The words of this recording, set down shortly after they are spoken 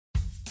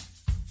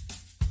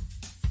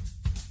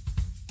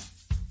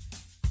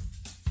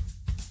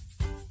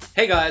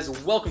Hey guys,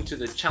 welcome to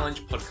the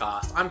Challenge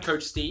Podcast. I'm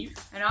Coach Steve.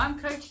 And I'm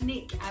Coach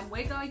Nick, and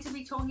we're going to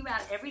be talking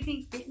about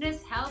everything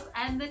fitness, health,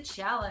 and the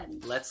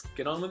challenge. Let's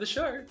get on with the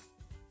show.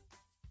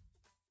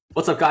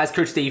 What's up guys,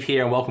 Coach Steve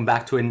here, and welcome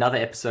back to another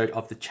episode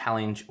of the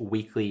Challenge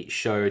Weekly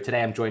Show.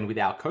 Today I'm joined with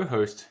our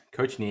co-host,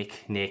 Coach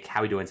Nick. Nick, how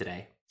are we doing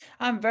today?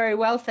 I'm very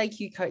well, thank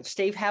you, Coach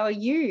Steve. How are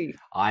you?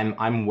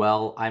 I'm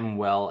well,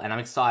 and I'm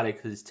excited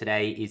because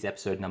today is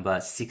episode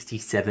number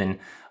 67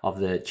 of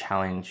the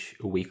Challenge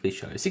Weekly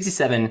Show.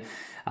 67,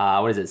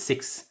 what is it?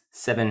 6,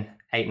 7,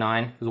 8,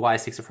 9? Because why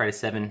is 6 afraid of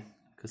 7?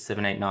 Because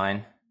 7, 8,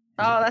 9.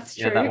 Oh, that's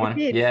true. That one.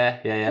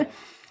 Yeah.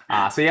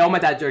 So all my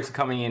dad jokes are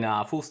coming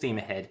in full steam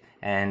ahead,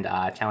 and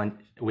Challenge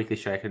Weekly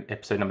Show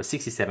episode number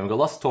 67. We've got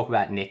lots to talk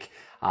about, Nick.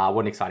 What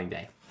an exciting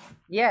day.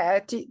 Yeah.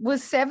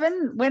 Was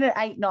 7, when at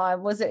 8,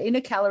 9, was it in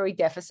a calorie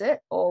deficit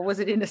or was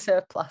it in a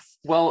surplus?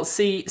 Well,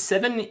 see,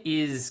 7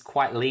 is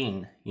quite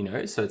lean,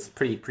 so it's a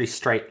pretty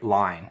straight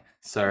line.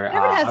 So 7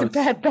 has a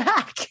bad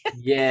back.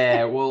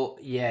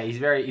 he's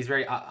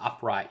very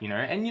upright,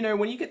 and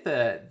when you get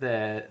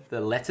the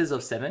letters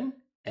of 7,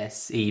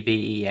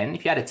 S-E-V-E-N,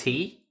 if you add a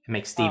T, it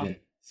makes Stephen.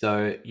 Oh.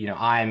 So,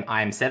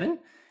 I'm 7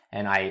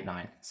 and I 8,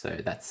 9. So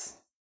that's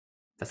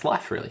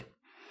life really.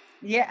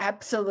 Yeah,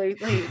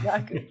 absolutely.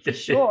 For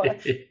sure.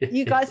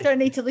 You guys don't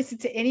need to listen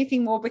to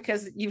anything more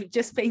because you've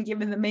just been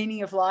given the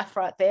meaning of life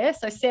right there.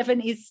 So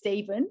 7 is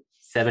Stephen.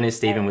 7 is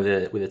Stephen with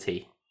a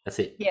T. That's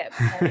it. Yeah,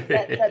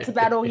 that's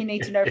about all you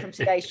need to know from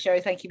today's show.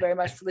 Thank you very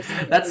much for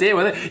listening. That's it.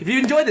 Well, if you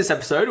enjoyed this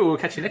episode, we'll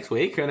catch you next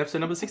week on episode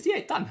number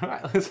 68. Done. All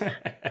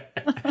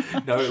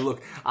right. No,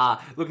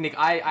 look, Nick,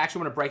 I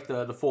actually want to break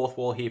the fourth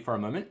wall here for a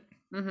moment.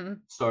 Mm-hmm.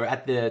 So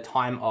at the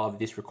time of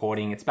this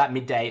recording, it's about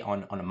midday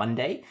on a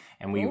Monday,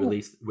 and we'll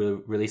release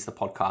the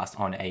podcast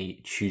on a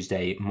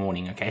Tuesday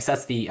morning. Okay, so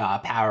that's the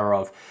power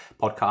of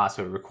podcasts.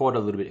 So we record a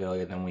little bit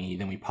earlier than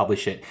we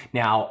publish it.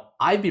 Now,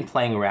 I've been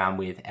playing around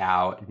with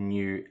our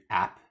new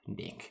app,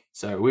 Nick.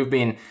 So we've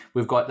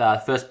got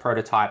the first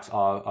prototypes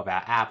of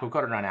our app. We've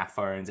got it on our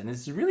phones, and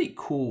there's a really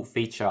cool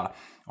feature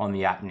on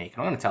the app, Nick.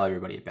 And I'm going to tell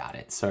everybody about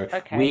it. So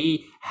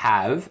we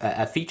have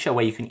a feature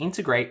where you can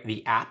integrate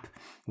the app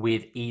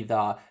with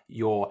either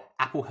your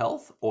Apple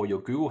Health or your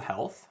Google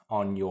Health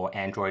on your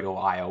Android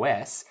or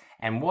iOS.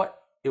 And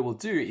what it will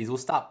do is we'll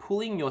start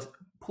pulling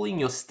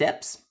your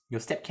steps, your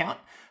step count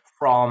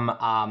from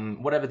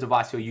whatever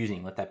device you're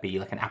using. Let that be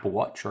like an Apple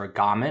Watch or a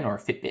Garmin or a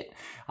Fitbit.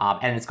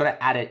 And it's going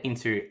to add it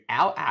into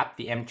our app,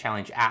 the M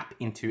Challenge app,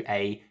 into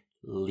a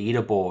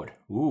leaderboard.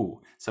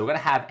 Ooh. So we're going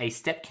to have a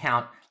step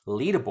count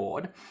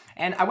leaderboard.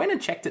 And I went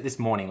and checked it this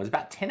morning. It was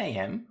about 10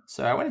 a.m.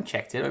 So I went and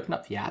checked it, opened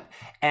up the app.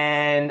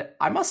 And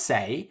I must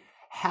say,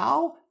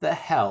 how the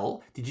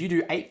hell did you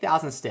do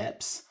 8,000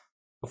 steps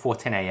before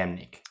 10 a.m.,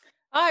 Nick?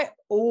 I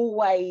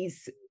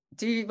always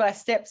do my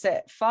steps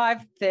at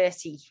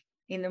 5:30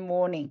 in the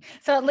morning.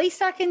 So at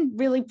least I can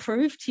really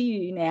prove to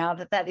you now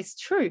that is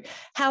true.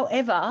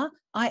 However,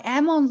 I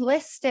am on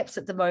less steps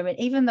at the moment,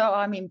 even though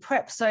I'm in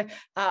prep. So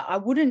I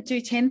wouldn't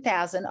do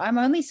 10,000. I'm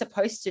only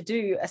supposed to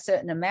do a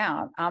certain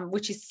amount,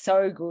 which is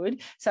so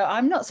good. So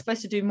I'm not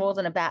supposed to do more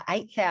than about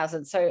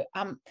 8,000. So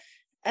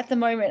at the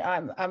moment,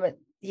 I'm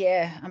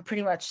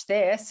pretty much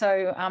there.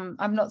 So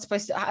I'm not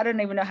supposed to. I don't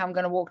even know how I'm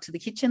going to walk to the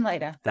kitchen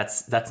later.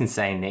 That's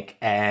insane, Nick.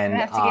 And I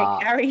have to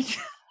get carried.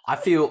 I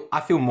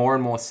feel more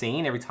and more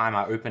seen every time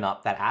I open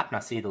up that app and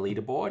I see the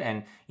leaderboard.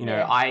 And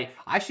I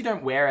actually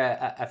don't wear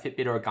a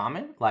Fitbit or a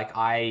Garmin. Like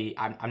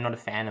I'm not a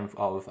fan of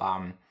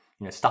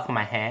stuff on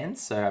my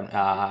hands. So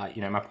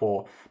my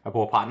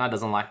poor partner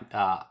doesn't like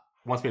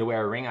wants me to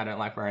wear a ring. I don't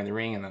like wearing the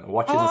ring and the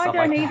watches and stuff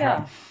like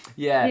that.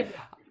 Yeah.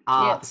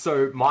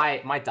 So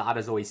my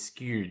data's always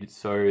skewed.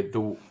 So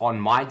on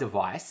my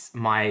device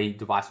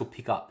will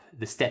pick up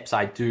the steps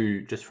I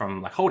do just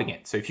from like holding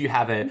it. So if you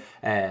have an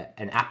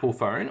Apple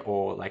phone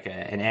or like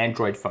an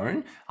Android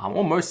phone,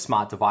 or most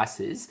smart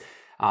devices,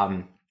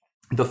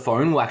 the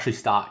phone will actually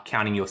start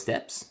counting your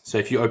steps. So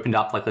if you opened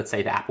up, like, let's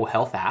say the Apple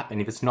Health app,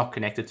 and if it's not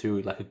connected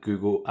to like a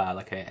Google,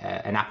 like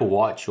an Apple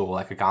Watch or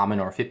like a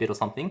Garmin or a Fitbit or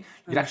something,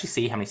 you can actually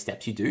see how many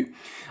steps you do.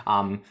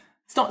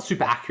 It's not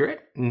super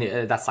accurate.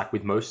 That's like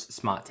with most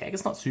smart tech.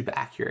 It's not super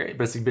accurate,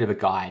 but it's a bit of a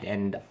guide.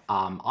 And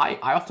I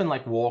often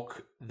like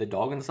walk the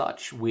dog and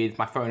such with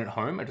my phone at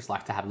home. I just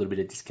like to have a little bit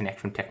of disconnect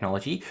from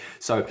technology.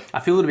 So I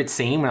feel a little bit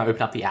seen when I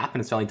open up the app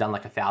and it's only done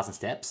like 1,000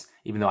 steps,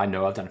 even though I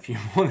know I've done a few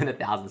more than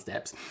 1,000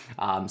 steps.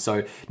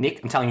 So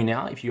Nick, I'm telling you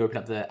now, if you open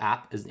up the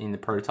app as in the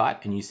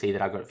prototype and you see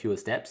that I've got fewer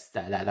steps,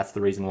 that's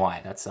the reason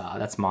why. That's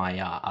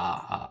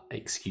my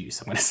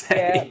excuse, I'm going to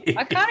say.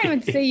 Yeah, I can't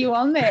even see you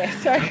on there.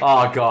 So.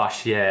 Oh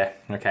gosh, yeah.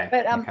 Okay.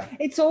 But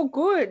It's all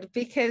good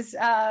because,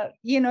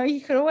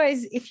 you could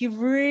always, if you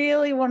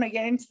really want to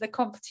get into the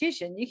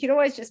competition, you could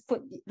always just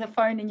put the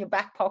phone in your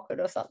back pocket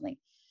or something,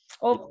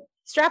 or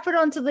strap it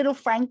onto little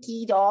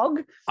Frankie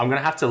dog. I'm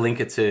going to have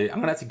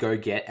to go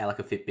get like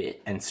a Fitbit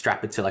and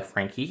strap it to like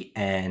Frankie,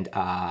 and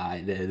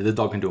the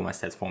dog can do all my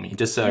steps for me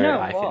just so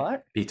I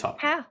can be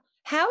top.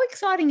 How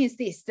exciting is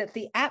this that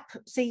the app,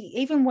 see,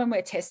 even when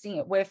we're testing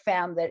it, we've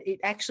found that it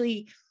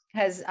actually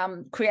has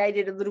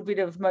created a little bit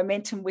of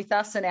momentum with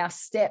us and our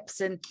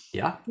steps. And,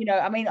 yeah, you know,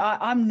 I mean,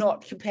 I'm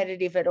not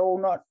competitive at all,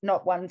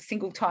 not one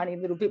single tiny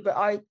little bit, but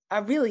I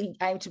really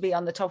aim to be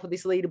on the top of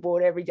this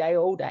leaderboard every day,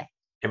 all day.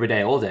 Every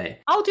day, all day.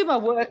 I'll do my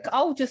work.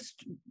 I'll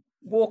just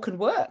walk and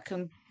work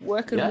and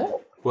work and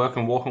walk. Work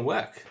and walk and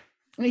work.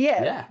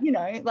 Yeah, you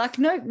know, like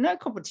no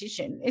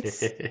competition.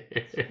 It's,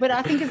 but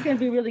I think it's going to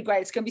be really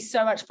great. It's going to be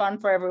so much fun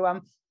for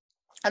everyone.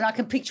 And I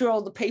can picture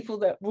all the people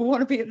that will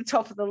want to be at the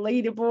top of the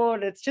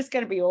leaderboard. It's just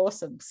going to be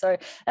awesome. So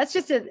that's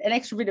just an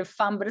extra bit of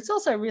fun, but it's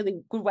also a really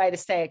good way to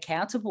stay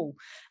accountable.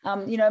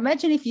 You know,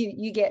 imagine if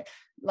you get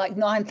like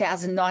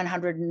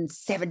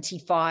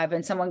 9,975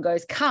 and someone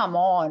goes, come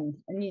on,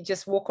 and you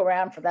just walk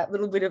around for that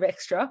little bit of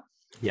extra.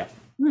 Yeah.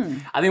 I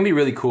think it'd be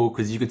really cool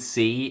because you could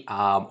see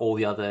all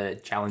the other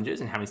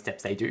challenges and how many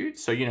steps they do.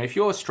 So, you know, if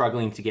you're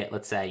struggling to get,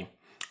 let's say,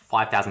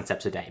 5,000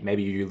 steps a day.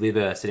 Maybe you live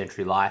a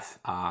sedentary life.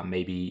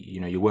 Maybe, you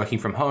know, you're working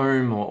from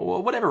home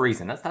or whatever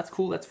reason. That's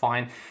cool. That's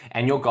fine.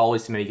 And your goal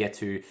is to maybe get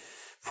to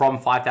from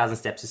 5,000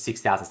 steps to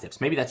 6,000 steps.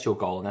 Maybe that's your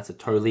goal, and that's a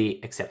totally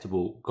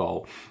acceptable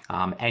goal.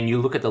 And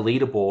you look at the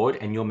leaderboard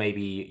and you're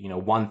maybe, you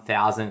know,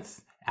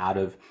 1,000th out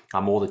of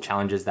all the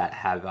challenges that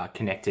have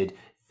connected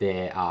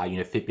their, you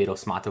know, Fitbit or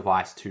smart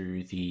device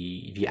to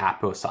the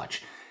app or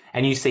such.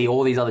 And you see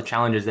all these other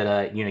challenges that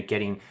are, you know,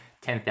 getting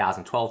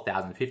 10,000,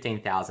 12,000,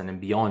 15,000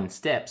 and beyond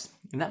steps.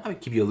 And that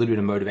might give you a little bit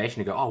of motivation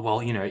to go, oh,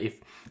 well, you know,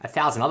 if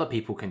 1,000 other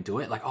people can do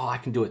it, like, oh, I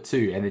can do it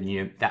too. And then,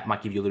 you know, that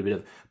might give you a little bit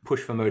of push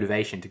for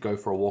motivation to go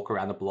for a walk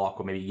around the block,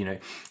 or maybe, you know,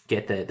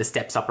 get the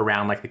steps up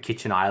around like the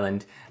kitchen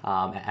island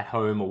at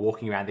home, or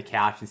walking around the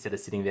couch instead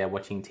of sitting there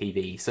watching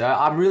TV. So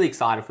I'm really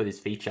excited for this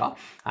feature. And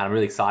I'm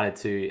really excited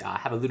to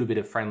have a little bit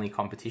of friendly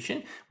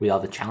competition with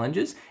other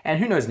challenges. And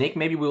who knows, Nick,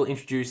 maybe we'll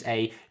introduce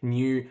a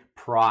new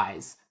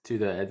prize to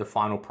the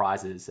final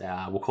prizes.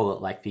 We'll call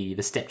it like the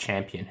step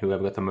champion,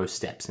 whoever got the most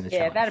steps in the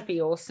challenge. Yeah, that'd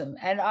be awesome.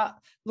 And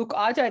look,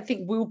 I don't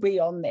think we'll be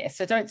on there,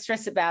 so don't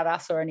stress about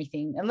us or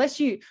anything, unless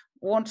you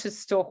want to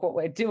stalk what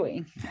we're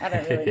doing. I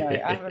don't really know.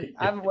 I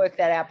haven't worked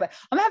that out, but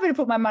I'm happy to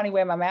put my money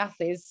where my mouth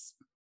is.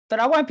 But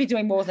I won't be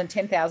doing more than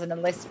 10,000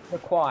 unless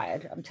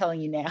required. I'm telling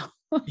you now.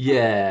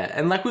 Yeah,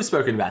 and like we've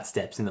spoken about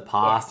steps in the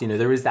past, you know,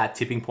 there is that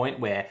tipping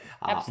point where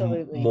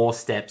more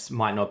steps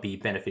might not be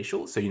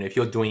beneficial. So, you know, if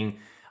you're doing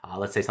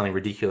let's say something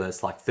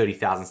ridiculous like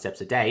 30,000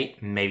 steps a day,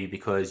 maybe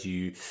because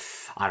you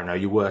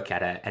work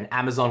at an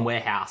Amazon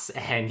warehouse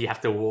and you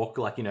have to walk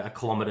like, you know, 1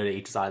 kilometer to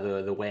each side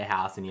of the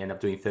warehouse, and you end up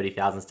doing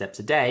 30,000 steps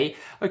a day.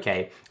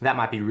 Okay, that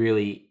might be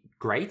really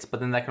great, but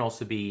then that can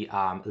also be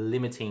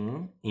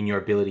limiting in your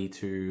ability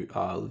to,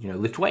 you know,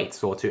 lift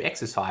weights or to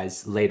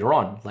exercise later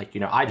on. Like,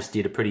 you know, I just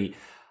did a pretty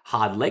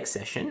hard leg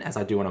session, as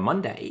I do on a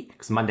Monday,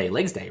 because Monday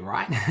legs day,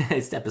 right?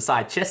 Step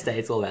aside chest day,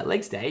 it's all about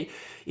legs day.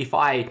 If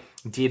I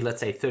did, let's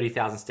say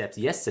 30,000 steps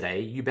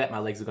yesterday, you bet my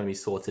legs are going to be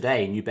sore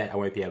today, and you bet I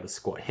won't be able to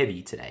squat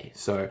heavy today.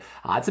 So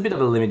it's a bit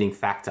of a limiting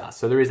factor.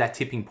 So there is that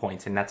tipping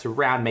point, and that's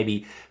around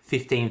maybe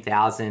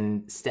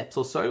 15,000 steps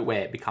or so,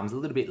 where it becomes a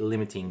little bit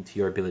limiting to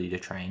your ability to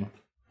train.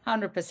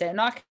 100%. And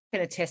I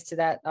can attest to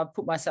that. I've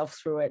put myself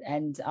through it.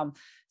 And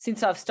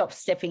since I've stopped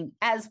stepping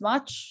as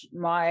much,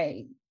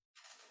 my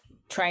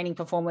training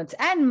performance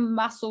and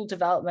muscle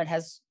development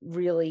has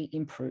really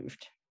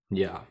improved.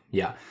 Yeah.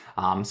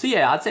 So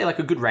yeah, I'd say like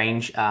a good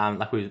range,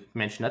 like we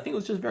mentioned, I think it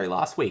was just very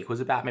last week,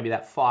 was about maybe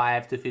that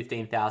 5 to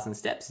 15,000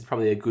 steps is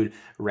probably a good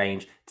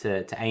range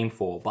to aim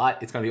for.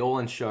 But it's going to be all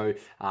in show,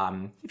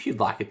 if you'd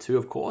like it to,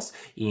 of course,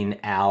 in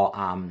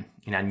our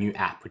new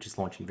app, which is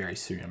launching very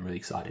soon. I'm really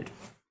excited.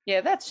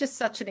 Yeah, that's just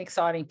such an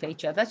exciting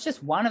feature. That's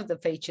just one of the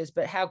features,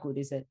 but how good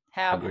is it?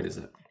 How good is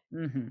it?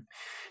 Mm-hmm.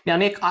 Now,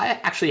 Nick, I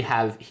actually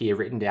have here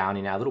written down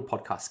in our little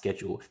podcast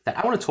schedule that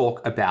I want to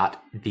talk about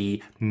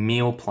the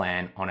meal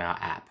plan on our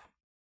app.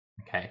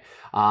 Okay.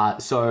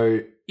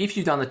 So if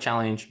you've done the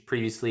challenge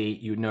previously,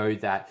 you know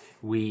that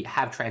we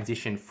have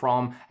transitioned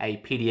from a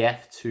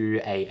PDF to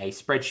a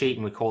spreadsheet,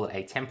 and we call it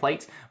a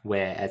template,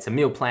 where it's a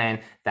meal plan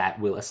that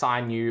will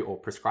assign you or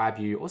prescribe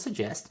you or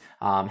suggest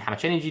how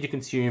much energy to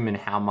consume and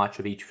how much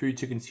of each food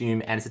to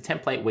consume. And it's a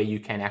template where you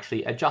can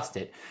actually adjust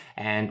it.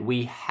 And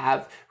we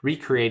have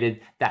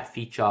recreated that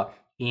feature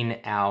in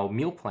our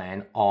meal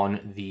plan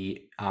on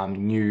the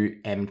new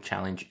M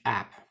Challenge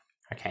app.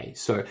 Okay,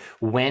 so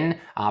when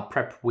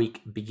prep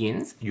week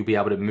begins, you'll be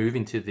able to move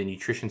into the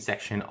nutrition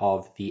section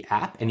of the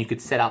app, and you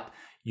could set up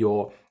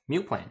your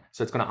meal plan.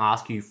 So it's going to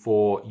ask you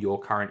for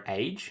your current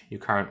age, your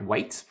current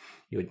weight,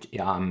 your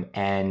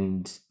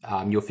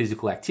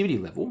physical activity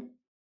level,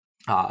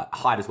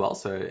 height as well.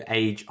 So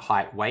age,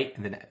 height, weight,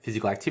 and then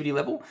physical activity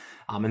level.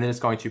 And then it's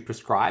going to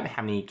prescribe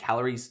how many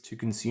calories to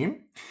consume.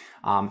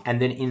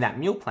 And then in that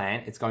meal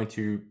plan, it's going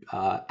to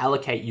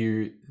allocate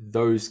you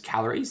those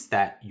calories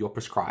that you're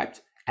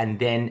prescribed, and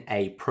then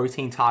a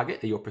protein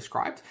target that you're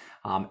prescribed.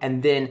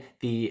 And then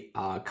the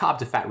carb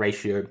to fat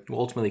ratio will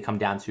ultimately come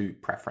down to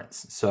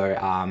preference. So,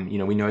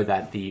 we know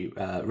that the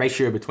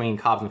ratio between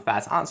carbs and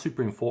fats aren't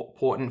super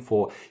important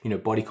for,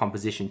 body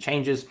composition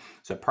changes.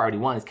 So priority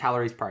 1 is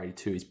calories, priority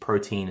 2 is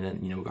protein,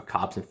 and then, we've got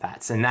carbs and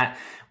fats. And that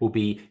will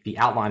be the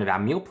outline of our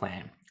meal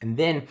plan. And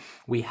then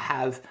we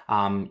have,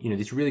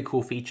 this really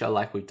cool feature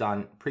like we've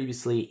done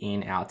previously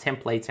in our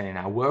templates and in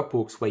our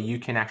workbooks, where you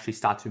can actually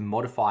start to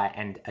modify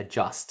and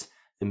adjust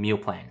the meal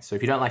plan. So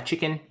if you don't like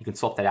chicken, you can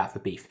swap that out for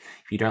beef.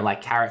 If you don't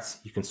like carrots,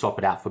 you can swap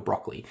it out for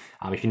broccoli.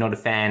 If you're not a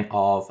fan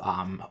of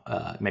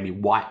maybe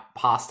white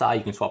pasta,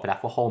 you can swap it out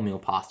for wholemeal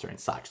pasta and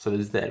such. So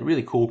there's that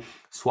really cool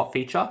swap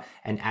feature.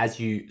 And as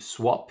you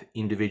swap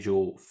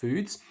individual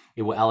foods,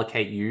 it will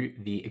allocate you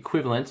the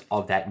equivalent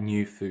of that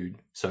new food.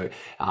 So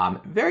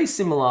very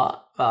similar,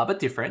 but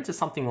different to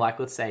something like,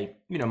 let's say,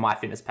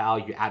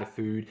 MyFitnessPal, you add a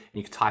food and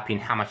you can type in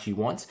how much you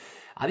want.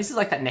 This is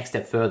like that next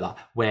step further,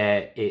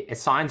 where it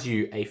assigns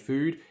you a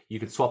food, you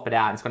can swap it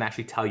out, and it's going to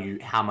actually tell you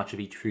how much of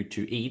each food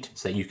to eat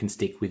so that you can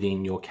stick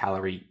within your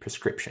calorie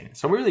prescription.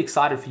 So we're really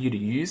excited for you to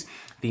use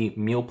the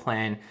meal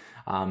plan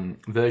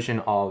version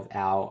of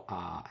our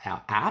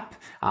app.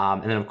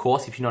 And then, of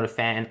course, if you're not a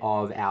fan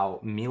of our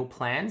meal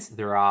plans,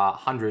 there are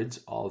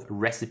hundreds of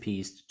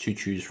recipes to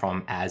choose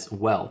from as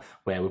well,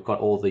 where we've got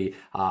all the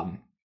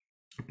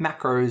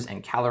macros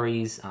and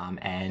calories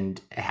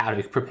and how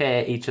to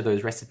prepare each of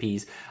those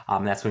recipes.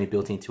 That's going to be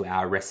built into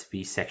our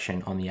recipe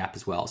section on the app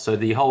as well. So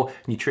the whole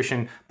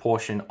nutrition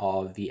portion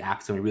of the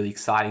app is going to be really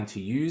exciting to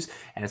use,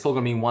 and it's all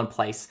going to be in one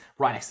place,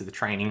 right next to the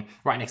training,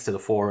 right next to the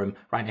forum,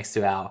 right next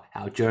to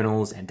our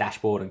journals and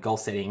dashboard and goal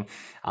setting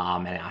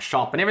and our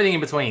shop and everything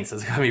in between. So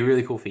there's going to be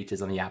really cool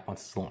features on the app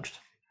once it's launched.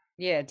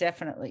 Yeah,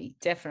 definitely.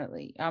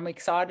 I'm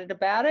excited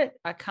about it.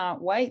 I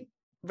can't wait.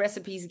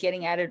 Recipes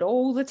getting added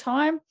all the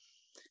time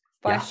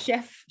by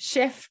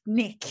Chef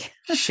Nick.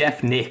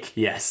 Chef Nick,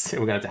 yes. We're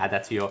going to have to add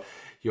that to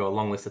your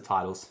long list of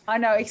titles. I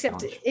know,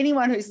 except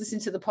anyone who's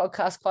listened to the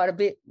podcast quite a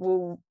bit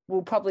will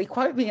probably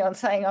quote me on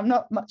saying I'm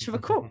not much of a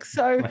cook.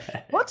 So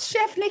what's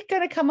Chef Nick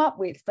going to come up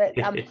with? But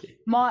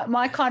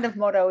my kind of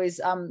motto is,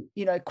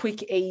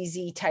 quick,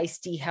 easy,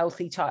 tasty,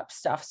 healthy type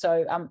stuff.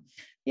 So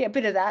a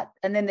bit of that.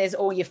 And then there's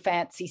all your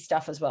fancy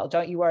stuff as well.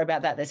 Don't you worry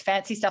about that. There's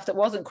fancy stuff that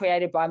wasn't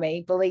created by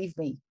me, believe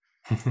me.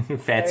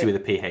 Fancy with a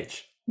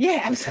PH.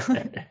 Yeah,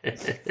 absolutely.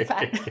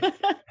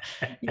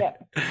 Yeah.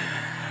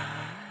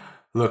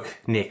 Look,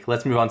 Nick,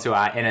 let's move on to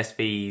our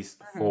NSVs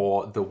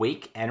for the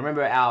week. And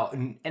remember, our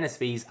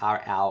NSVs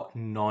are our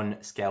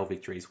non-scale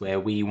victories, where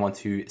we want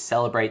to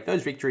celebrate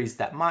those victories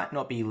that might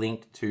not be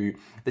linked to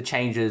the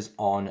changes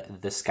on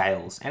the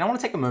scales. And I want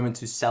to take a moment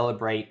to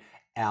celebrate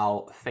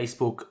our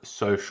Facebook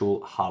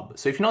social hub.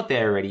 So if you're not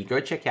there already, go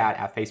check out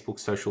our Facebook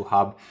social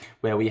hub,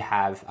 where we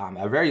have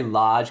a very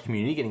large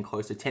community, getting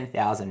close to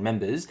 10,000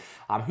 members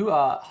who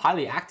are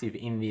highly active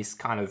in this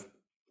kind of,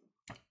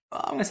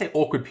 I'm going to say,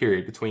 awkward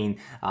period between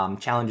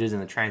challenges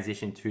and the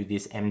transition to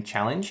this M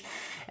challenge.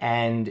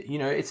 And,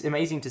 it's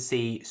amazing to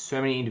see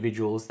so many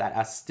individuals that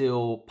are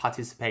still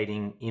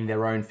participating in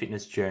their own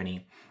fitness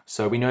journey.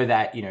 So we know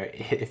that,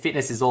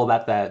 fitness is all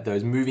about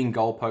those moving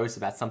goalposts,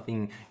 about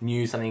something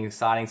new, something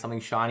exciting, something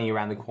shiny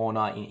around the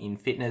corner in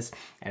fitness.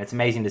 And it's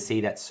amazing to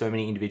see that so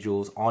many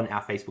individuals on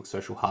our Facebook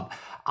social hub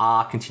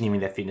are continuing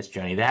their fitness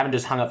journey. They haven't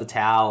just hung up the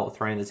towel,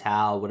 thrown in the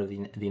towel, whatever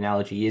the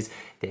analogy is.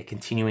 They're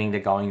continuing,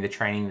 they're going, they're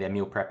training, they're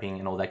meal prepping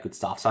and all that good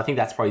stuff. So I think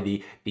that's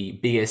probably the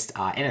biggest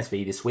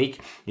NSV this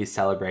week, is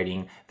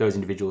celebrating those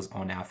individuals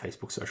on our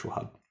Facebook social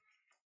hub.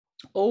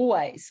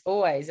 Always.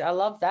 I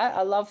love that.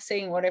 I love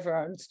seeing what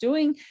everyone's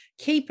doing.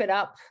 Keep it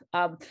up.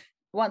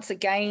 Once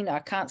again, I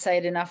can't say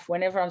it enough.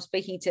 Whenever I'm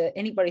speaking to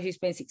anybody who's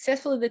been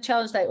successful in the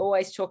challenge, they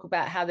always talk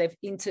about how they've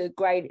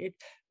integrated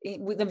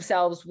with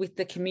themselves with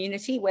the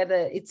community, whether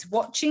it's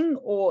watching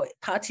or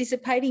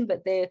participating,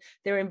 but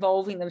they're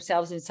involving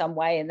themselves in some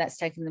way, and that's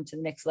taking them to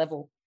the next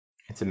level.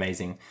 It's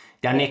amazing.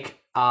 Now,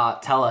 Nick,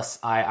 tell us,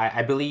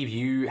 I believe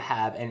you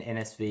have an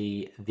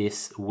NSV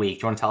this week.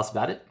 Do you want to tell us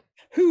about it?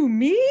 Who,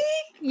 me?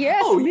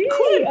 Yes, me.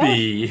 Could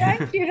be.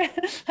 Thank you.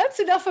 That's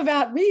enough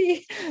about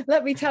me.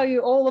 Let me tell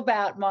you all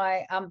about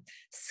my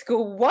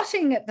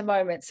squatting at the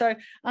moment. So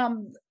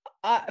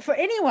for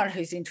anyone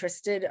who's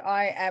interested,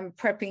 I am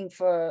prepping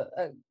for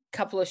a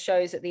couple of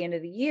shows at the end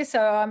of the year.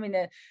 So I'm in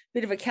a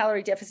bit of a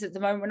calorie deficit at the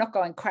moment. We're not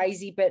going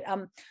crazy, but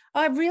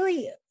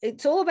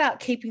it's all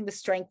about keeping the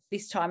strength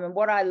this time. And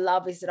what I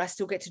love is that I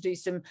still get to do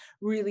some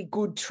really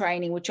good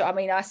training, which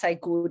I say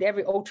good,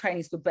 all training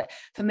is good, but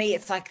for me,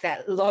 it's like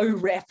that low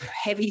rep,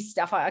 heavy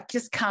stuff. I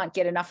just can't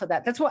get enough of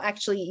that. That's what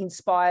actually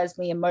inspires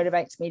me and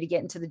motivates me to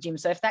get into the gym.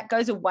 So if that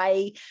goes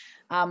away,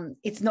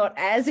 it's not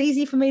as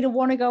easy for me to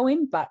want to go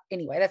in, but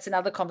anyway, that's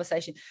another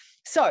conversation.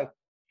 So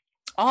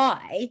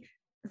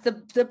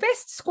the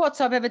best squats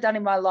I've ever done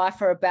in my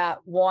life are about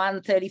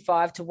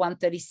 135 to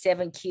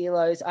 137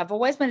 kilos. I've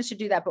always managed to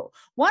do that, but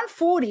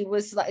 140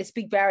 was like this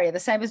big barrier, the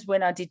same as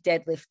when I did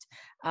deadlift.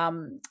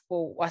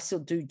 Well, I still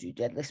do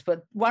deadlifts,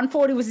 but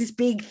 140 was this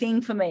big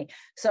thing for me.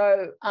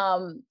 So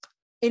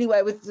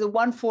anyway, with the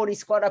 140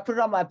 squat, I put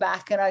it on my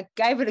back and I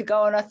gave it a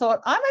go, and I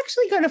thought, I'm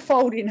actually going to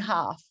fold in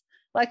half.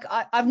 Like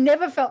I've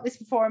never felt this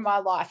before in my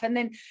life. And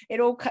then it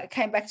all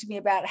came back to me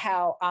about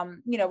how,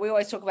 we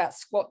always talk about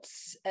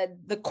squats,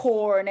 the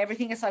core and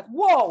everything. It's like,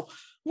 whoa,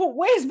 well,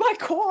 where's my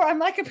core? I'm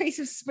like a piece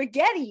of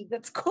spaghetti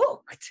that's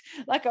cooked.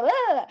 Like,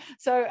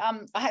 so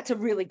I had to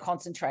really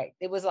concentrate.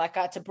 It was like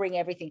I had to bring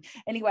everything.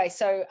 Anyway,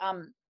 so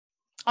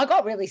I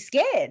got really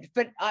scared,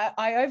 but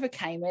I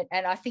overcame it.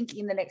 And I think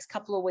in the next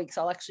couple of weeks,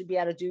 I'll actually be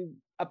able to do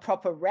a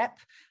proper rep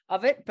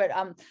of it. But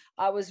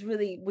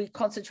we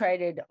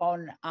concentrated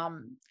on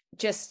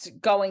just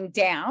going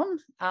down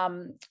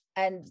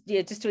and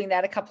just doing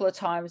that a couple of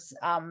times.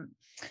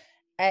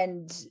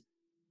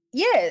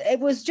 It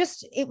was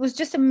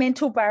just a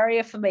mental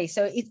barrier for me.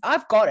 So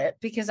I've got it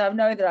because I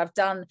know that I've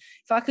done,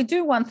 if I could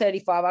do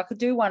 135, I could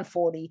do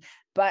 140,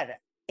 but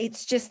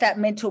it's just that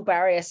mental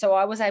barrier. So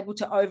I was able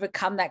to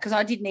overcome that because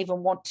I didn't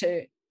even want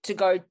to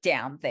go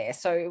down there.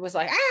 So it was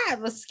like, it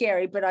was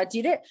scary, but I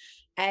did it.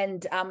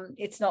 And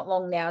it's not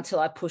long now until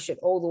I push it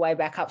all the way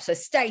back up. So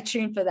stay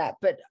tuned for that.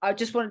 But I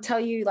just want to tell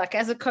you, like,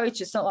 as a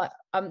coach, it's not like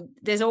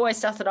there's always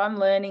stuff that I'm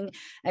learning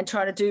and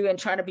trying to do and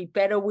trying to be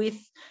better with.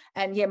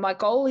 And my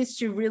goal is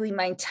to really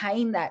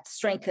maintain that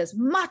strength as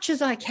much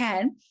as I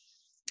can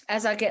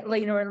as I get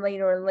leaner and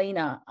leaner and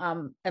leaner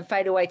and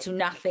fade away to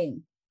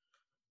nothing.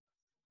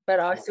 But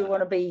I still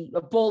want to be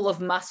a ball of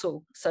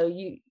muscle. So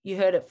you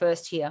heard it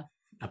first here.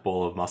 A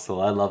ball of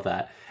muscle. I love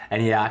that.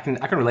 And I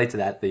can relate to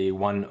that. The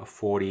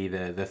 140,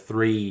 the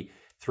three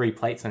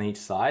plates on each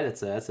side.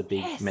 That's a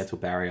big mental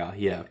barrier.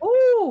 Yeah.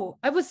 Oh,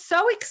 it was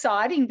so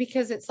exciting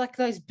because it's like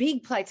those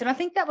big plates. And I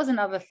think that was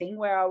another thing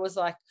where I was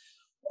like,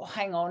 oh,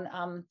 hang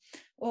on.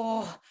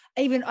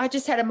 Even I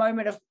just had a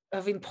moment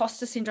of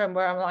imposter syndrome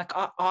where I'm like,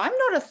 I'm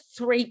not a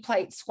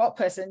 3-plate squat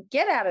person.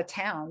 Get out of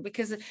town,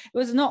 because it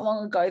was not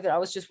long ago that I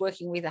was just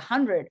working with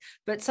 100,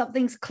 but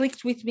something's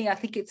clicked with me. I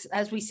think it's,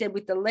 as we said,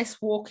 with the less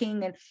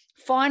walking, and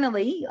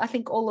finally, I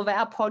think all of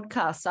our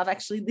podcasts, I've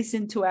actually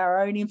listened to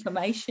our own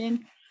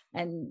information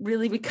and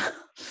really become,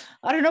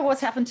 I don't know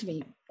what's happened to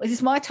me. This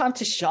is my time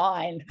to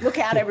shine. Look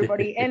out,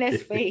 everybody.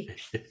 NSV.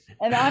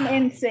 And I'm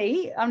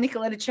NC. I'm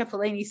Nicoletta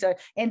Ceppellini. So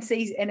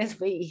NC's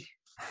NSV.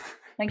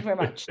 Thank you very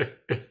much.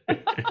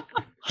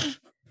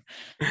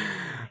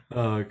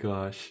 Oh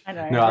gosh. I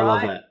know. No,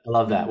 right? I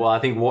love that. Well, I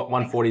think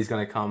 140 is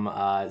going to come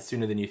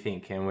sooner than you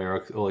think, and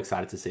we're all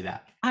excited to see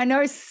that. I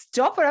know.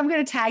 Stop it. I'm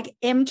going to tag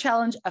M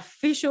Challenge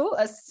official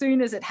as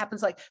soon as it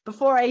happens. Like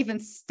before I even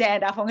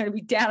stand up, I'm going to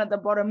be down at the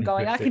bottom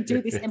going, I can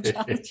do this M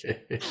Challenge.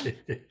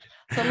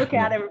 So look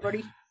out,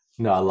 everybody.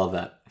 No, I love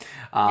that.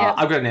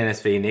 I've got an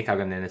NSV, Nick. I've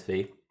got an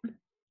NSV.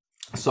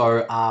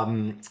 So,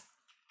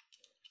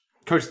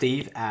 Coach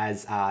Steve,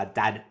 as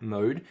dad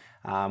mode,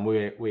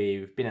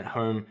 we've been at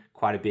home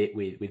quite a bit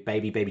with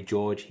baby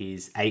George.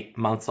 He's 8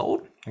 months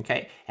old,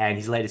 okay? And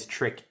his latest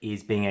trick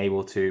is being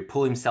able to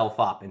pull himself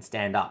up and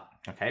stand up,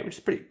 okay? Which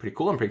is pretty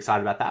cool. I'm pretty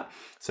excited about that.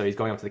 So he's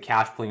going up to the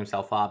couch, pulling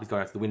himself up. He's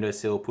going up to the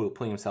windowsill,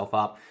 pulling himself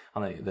up.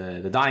 On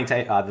the dining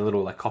table, the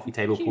little coffee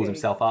table, pulls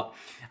himself up.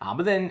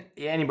 But then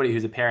anybody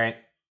who's a parent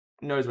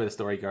knows where the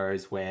story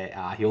goes, where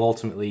he'll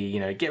ultimately,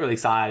 get really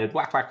excited,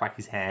 whack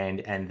his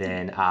hand, and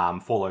then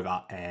fall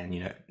over and,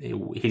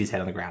 he'll hit his head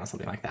on the ground or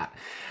something like that.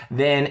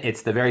 Then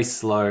it's the very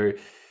slow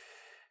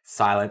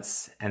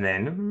silence, and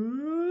then,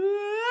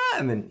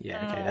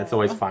 that's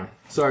always fun.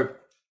 So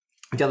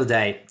the other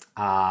day,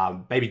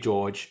 baby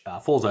George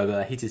falls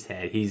over, hits his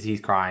head. He's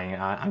crying,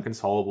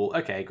 unconsolable.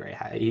 Okay, great.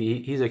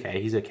 He's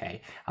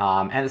okay.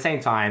 At the same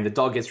time, the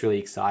dog gets really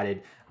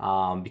excited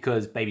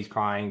because baby's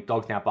crying,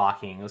 dog's now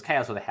barking. It was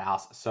chaos for the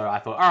house. So I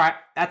thought, all right,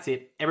 that's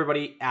it.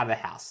 Everybody out of the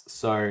house.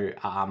 So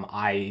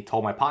I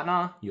told my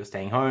partner, you're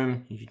staying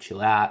home. You chill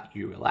out.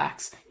 You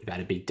relax. You've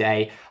had a big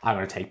day. I'm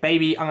going to take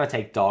baby. I'm going to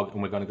take dog,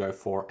 and we're going to go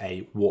for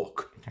a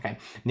walk. Okay.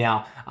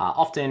 Now,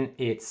 often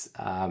it's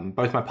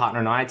both my partner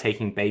and I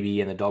taking baby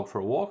and the dog for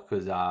a walk,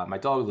 because my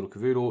dog, little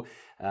cavoodle,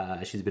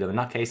 she's a bit of a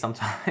nutcase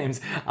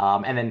sometimes.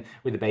 And then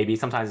with the baby,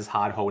 sometimes it's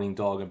hard holding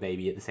dog and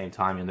baby at the same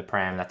time in the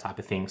pram, that type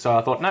of thing. So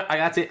I thought, no,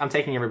 that's it. I'm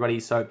taking everybody.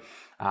 So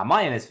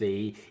my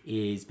NSV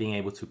is being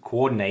able to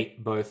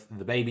coordinate both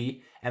the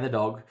baby and the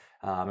dog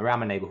around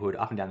my neighborhood,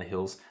 up and down the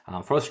hills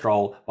for a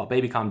stroll while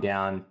baby calmed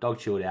down, dog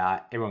chilled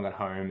out, everyone got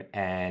home,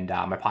 and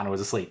my partner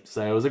was asleep.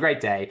 So it was a great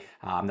day.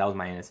 That was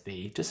my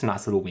NSV. Just a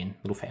nice little win,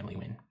 little family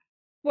win.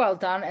 Well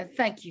done, and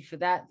thank you for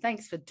that.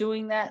 Thanks for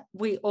doing that.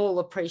 We all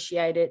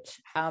appreciate it.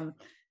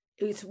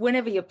 It's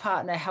whenever your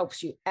partner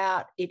helps you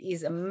out, it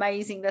is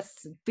amazing.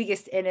 That's the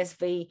biggest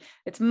NSV.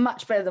 It's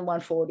much better than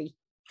 140.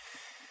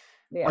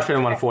 Yeah. Much better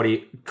than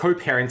 140.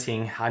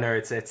 Co-parenting, I know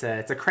it's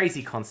a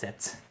crazy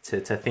concept to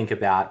think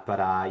about,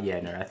 but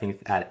I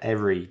think that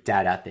every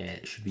dad out there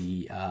should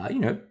be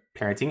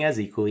parenting as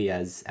equally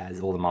as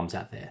all the moms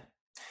out there.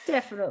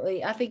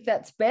 Definitely. I think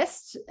that's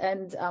best.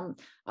 And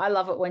I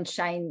love it when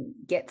Shane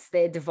gets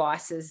their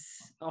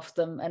devices off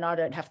them and I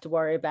don't have to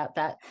worry about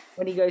that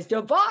when he goes,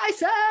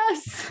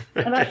 devices.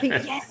 And I think,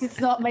 yes, it's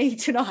not me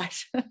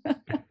tonight.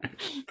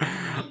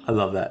 I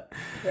love that.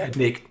 Yeah.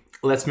 Nick,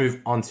 Let's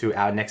move on to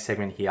our next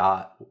segment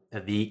here,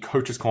 the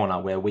Coach's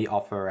Corner, where we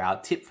offer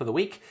our tip for the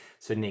week.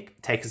 So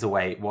Nick, take us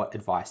away. What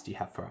advice do you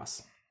have for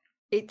us?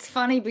 It's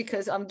funny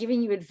because I'm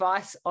giving you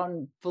advice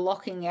on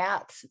blocking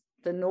out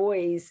the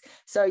noise.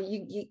 So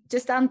you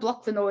just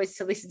unblock the noise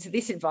to listen to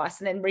this advice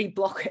and then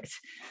reblock it.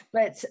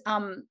 But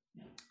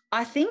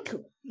I think,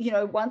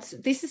 once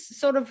this is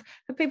sort of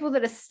for people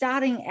that are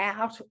starting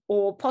out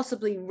or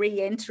possibly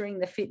re-entering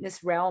the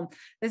fitness realm,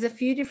 there's a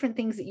few different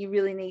things that you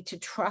really need to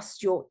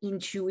trust your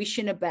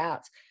intuition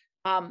about.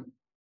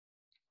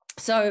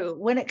 So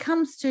when it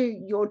comes to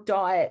your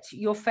diet,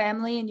 your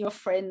family and your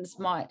friends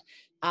might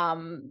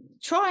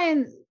try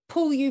and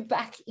pull you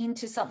back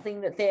into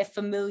something that they're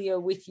familiar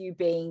with you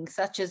being,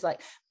 such as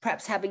like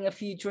perhaps having a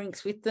few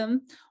drinks with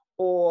them,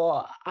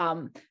 or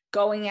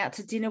going out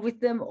to dinner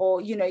with them,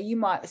 or, you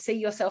might see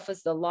yourself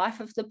as the life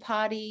of the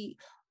party,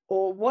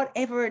 or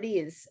whatever it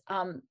is.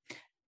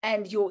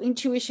 And your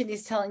intuition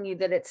is telling you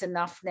that it's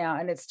enough now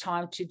and it's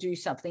time to do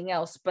something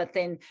else, but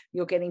then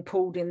you're getting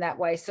pulled in that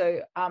way.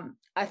 So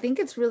I think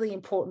it's really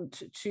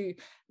important to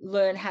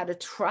learn how to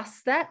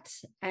trust that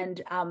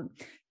and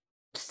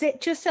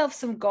set yourself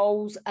some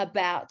goals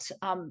about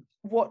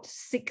what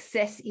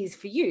success is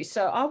for you.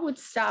 So I would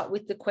start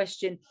with the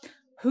question,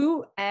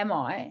 who am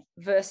I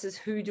versus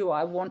who do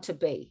I want to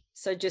be?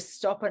 So just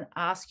stop and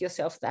ask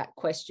yourself that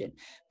question,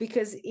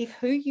 because if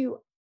who you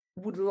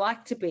would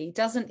like to be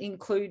doesn't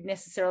include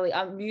necessarily,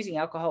 I'm using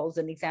alcohol as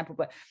an example,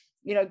 but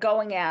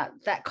going out,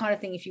 that kind of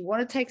thing, if you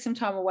want to take some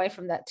time away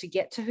from that to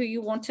get to who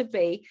you want to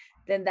be,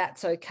 then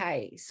that's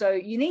okay. So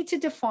you need to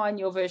define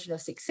your version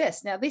of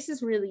success. Now, this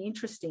is really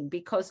interesting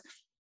because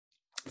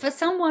for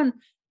someone,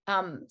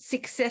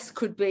 success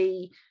could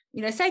be,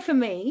 say for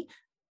me,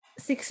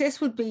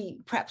 success would be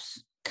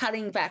perhaps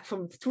cutting back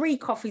from 3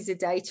 coffees a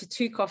day to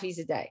 2 coffees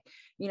a day,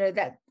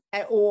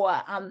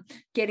 or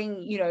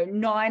getting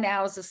 9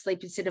 hours of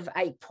sleep instead of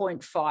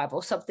 8.5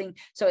 or something.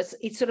 So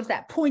it's sort of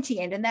that pointy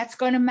end, and that's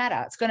going to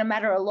matter. It's going to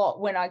matter a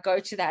lot when I go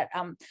to that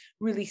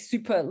really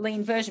super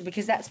lean version,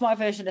 because that's my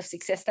version of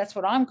success. That's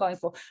what I'm going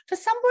for. For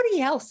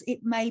somebody else, it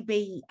may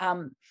be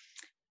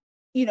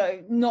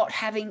not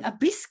having a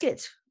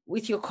biscuit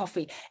with your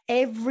coffee.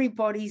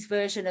 Everybody's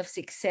version of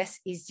success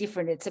is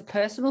different. It's a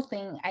personal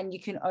thing, and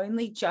you can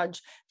only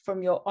judge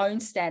from your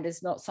own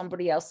standards, not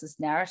somebody else's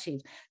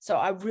narrative. So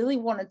I really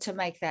wanted to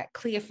make that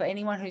clear for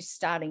anyone who's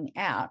starting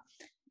out.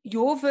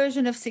 Your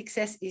version of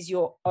success is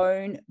your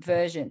own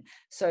version.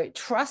 So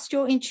trust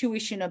your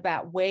intuition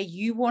about where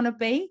you want to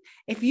be.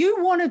 If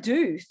you want to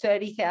do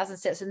 30,000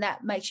 steps and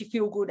that makes you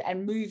feel good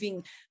and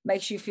moving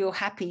makes you feel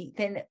happy,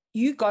 then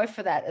you go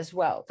for that as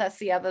well. That's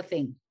the other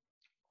thing.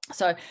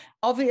 So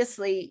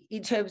obviously,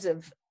 in terms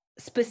of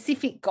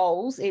specific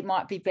goals, it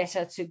might be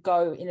better to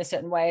go in a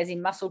certain way, as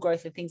in muscle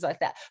growth and things like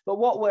that. But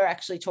what we're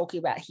actually talking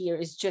about here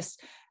is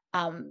just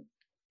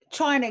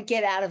trying to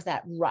get out of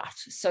that rut.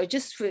 So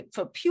just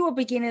for pure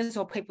beginners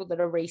or people that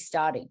are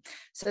restarting.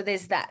 So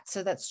there's that.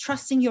 So that's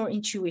trusting your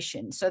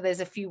intuition. So there's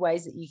a few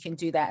ways that you can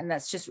do that. And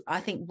that's just, I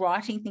think,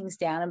 writing things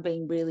down and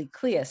being really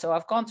clear. So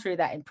I've gone through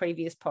that in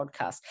previous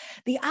podcasts.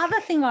 The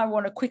other thing I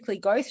want to quickly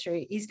go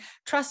through is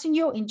trusting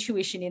your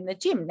intuition in the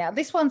gym. Now,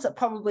 this one's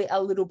probably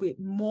a little bit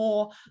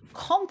more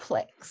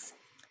complex.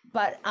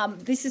 But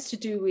this is to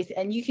do with,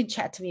 and you can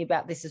chat to me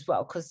about this as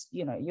well, because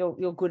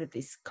you're good at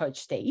this, Coach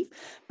Steve,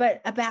 but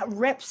about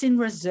reps in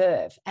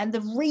reserve. And the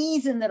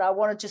reason that I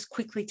want to just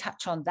quickly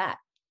touch on that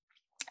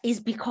is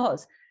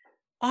because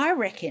I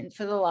reckon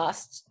for the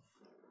last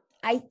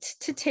 8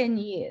 to 10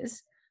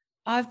 years,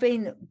 I've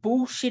been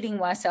bullshitting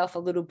myself a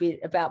little bit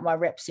about my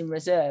reps in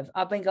reserve.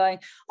 I've been going,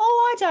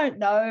 I don't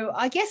know,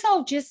 I guess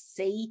I'll just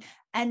see.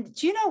 And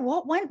do you know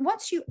what?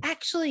 Once you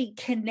actually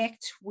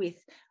connect with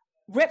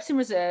reps in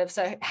reserve,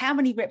 so how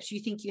many reps you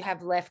think you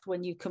have left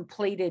when you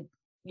completed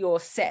your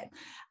set,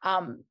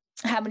 how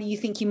many you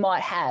think you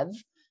might have,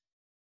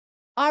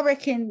 I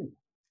reckon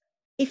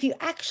if you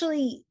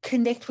actually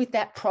connect with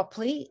that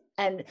properly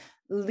and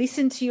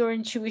listen to your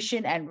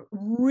intuition and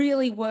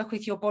really work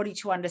with your body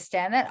to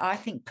understand that, I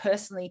think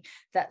personally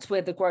that's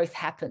where the growth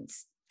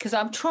happens. Because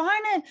I'm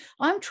trying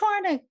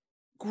to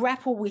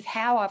grapple with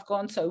how I've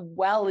gone so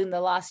well in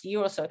the last year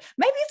or so.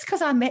 Maybe it's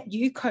because I met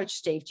you, Coach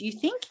Steve. Do you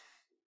think?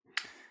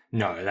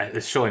 No,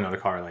 there's surely not a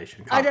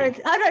correlation. I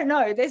don't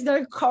know. There's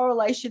no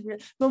correlation.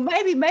 Well,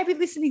 maybe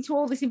listening to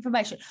all this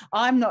information,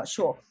 I'm not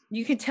sure.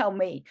 You can tell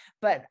me.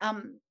 But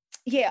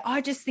I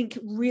just think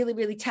really,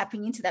 really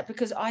tapping into that,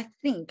 because I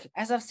think,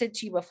 as I've said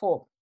to you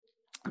before,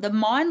 the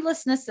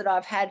mindlessness that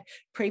I've had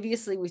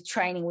previously with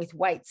training with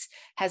weights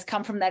has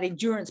come from that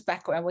endurance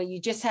background where you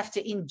just have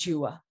to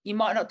endure. You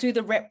might not do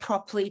the rep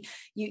properly.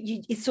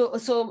 It's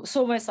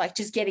almost like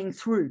just getting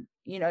through.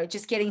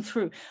 Just getting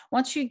through.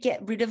 Once you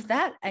get rid of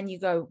that and you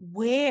go,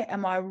 where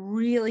am I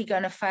really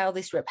going to fail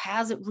this rep?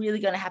 How's it really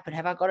going to happen?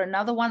 Have I got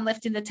another one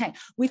left in the tank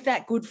with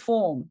that good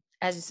form,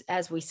 as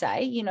we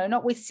say,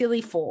 not with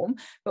silly form,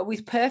 but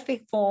with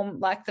perfect form,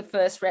 like the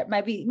first rep,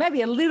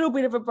 maybe a little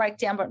bit of a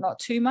breakdown, but not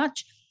too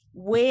much.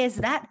 where's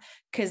that?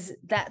 Because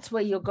that's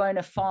where you're going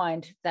to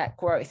find that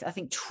growth. I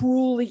think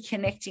truly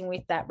connecting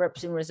with that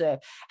reps in reserve.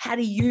 How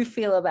do you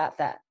feel about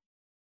that?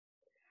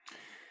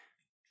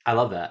 I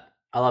love that.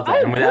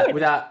 And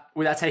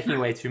without taking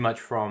away too much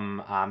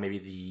from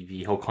maybe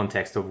the whole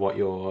context of what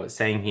you're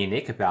saying here,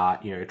 Nick,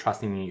 about, you know,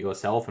 trusting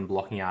yourself and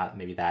blocking out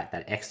maybe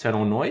that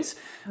external noise.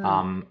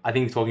 I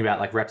think talking about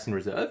like reps in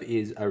reserve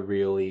is a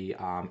really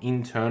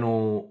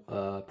internal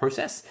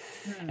process,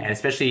 and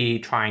especially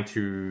trying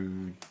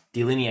to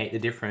delineate the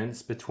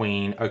difference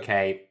between,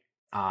 okay,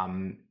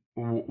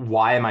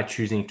 why am I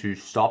choosing to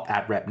stop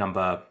at rep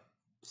number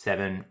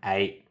 7,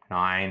 8,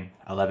 9,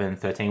 11,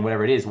 13,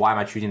 whatever it is? Why am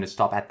I choosing to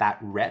stop at that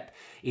rep?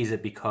 Is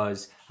it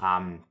because,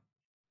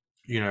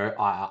 you know,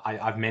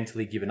 I've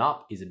mentally given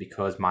up? Is it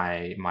because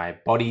my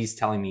body's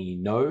telling me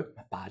no?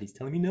 My body's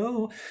telling me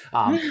no.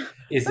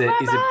 Is it?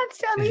 Mind's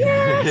telling me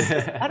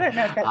yes. I don't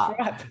know if that's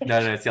right. No,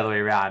 it's the other way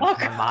around.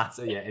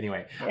 Okay.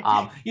 Anyway,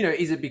 you know,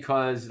 is it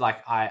because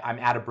like I'm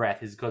out of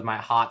breath? Is it because my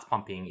heart's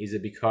pumping? Is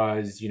it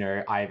because, you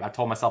know, I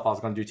told myself I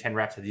was going to do 10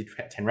 reps. I did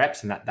 10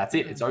 reps and that's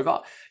it. It's over.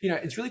 You know,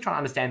 it's really trying to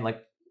understand,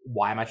 like,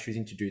 why am I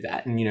choosing to do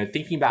that? And, you know,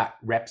 thinking about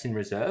reps in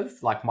reserve,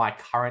 like my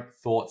current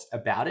thoughts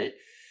about it,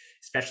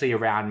 especially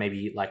around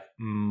maybe like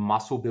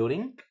muscle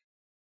building,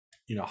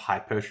 you know,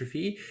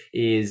 hypertrophy,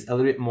 is a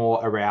little bit more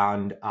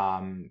around,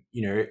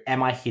 you know,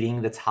 am I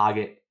hitting the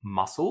target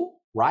muscle,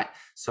 right?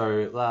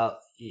 So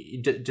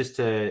just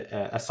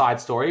a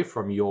side story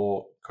from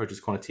your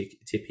Coach's Corner tip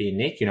here,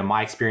 Nick, you know,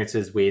 my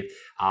experiences with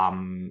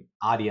RDLs,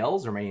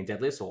 Romanian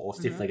deadlifts, or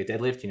stiff-legged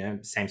deadlift, you know,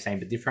 same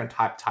but different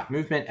type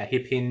movement, a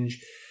hip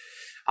hinge.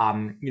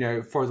 You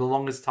know, for the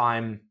longest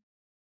time,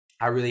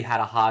 I really had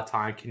a hard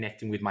time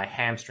connecting with my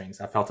hamstrings.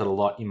 I felt it a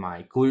lot in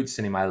my glutes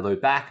and in my low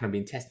back, and I've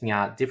been testing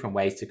out different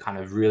ways to kind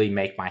of really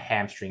make my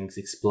hamstrings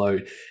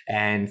explode.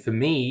 And for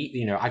me,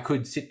 you know, I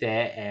could sit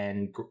there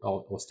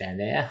or stand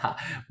there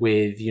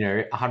with, you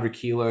know, 100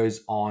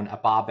 kilos on a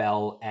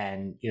barbell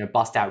and, you know,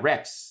 bust out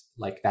reps.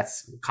 Like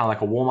that's kind of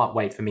like a warm-up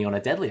weight for me on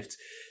a deadlift.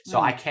 So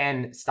I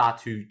can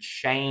start to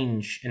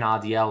change an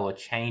RDL or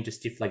change a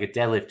stiff-legged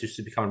deadlift just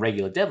to become a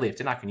regular deadlift.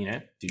 And I can, you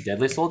know, do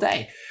deadlifts all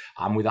day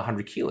with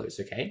 100 kilos,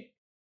 okay?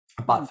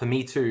 But for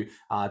me to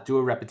do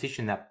a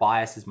repetition that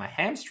biases my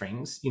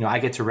hamstrings, you know, I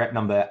get to rep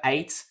number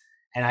 8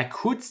 and I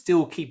could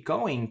still keep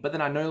going, but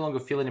then I no longer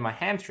feel it in my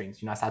hamstrings.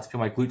 You know, I start to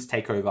feel my glutes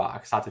take over. I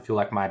start to feel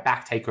like my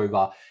back take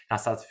over. And I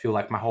start to feel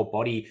like my whole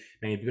body,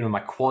 maybe even my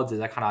quads,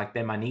 as I kind of like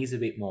bend my knees a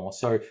bit more.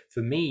 So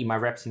for me, my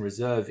reps in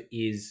reserve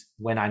is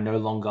when I no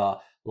longer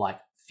like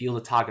feel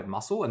the target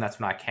muscle, and that's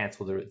when I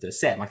cancel the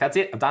set. Like, that's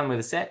it. I'm done with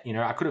the set. You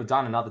know, I could have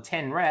done another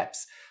 10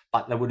 reps,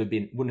 but that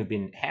wouldn't have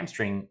been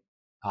hamstring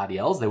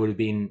RDLs. They would have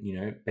been, you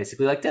know,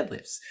 basically like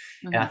deadlifts.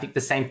 And I think the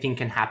same thing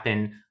can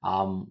happen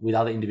with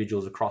other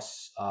individuals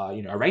across,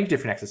 you know, a range of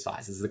different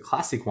exercises. The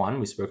classic one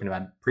we've spoken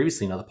about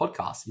previously in other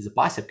podcasts is a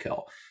bicep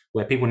curl,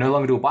 where people no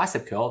longer do a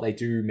bicep curl. They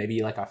do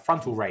maybe like a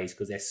frontal raise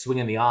because they're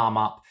swinging the arm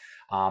up,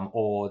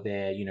 or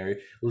they're, you know,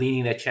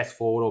 leaning their chest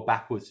forward or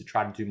backwards to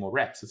try to do more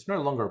reps. It's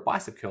no longer a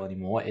bicep curl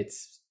anymore.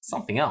 It's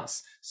something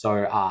else.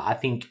 So I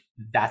think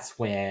that's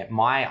where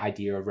my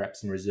idea of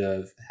reps in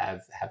reserve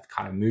have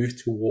kind of moved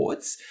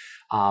towards.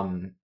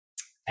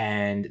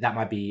 And that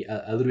might be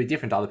a little bit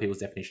different to other people's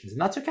definitions,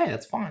 and that's okay.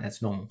 That's fine.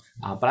 That's normal.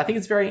 But I think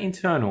it's very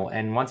internal.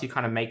 And once you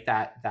kind of make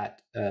that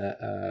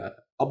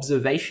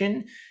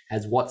observation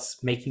as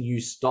what's making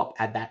you stop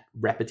at that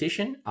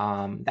repetition,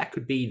 that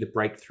could be the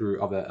breakthrough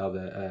of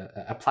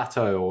a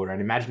plateau or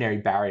an imaginary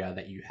barrier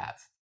that you have.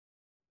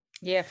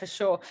 Yeah, for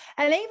sure.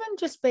 And even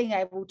just being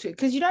able to,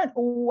 because you don't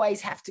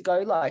always have to go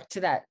like to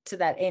that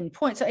end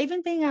point. So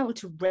even being able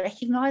to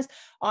recognize,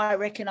 I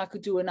reckon I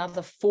could do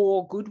another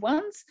 4 good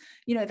ones,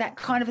 you know, that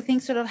kind of a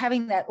thing, sort of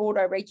having that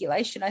auto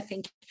regulation. I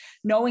think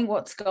knowing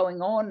what's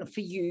going on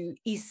for you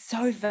is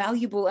so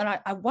valuable. And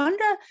I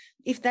wonder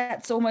if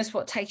that's almost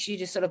what takes you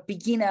to sort of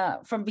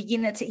from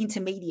beginner to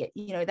intermediate,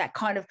 you know, that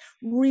kind of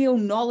real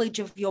knowledge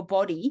of your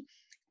body.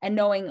 And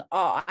knowing,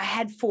 oh, I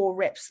had 4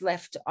 reps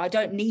left. I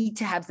don't need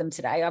to have them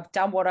today. I've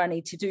done what I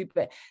need to do,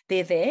 but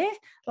they're there.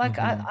 Like,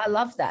 I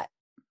love that.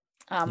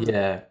 And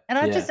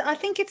I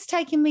think it's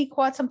taken me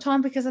quite some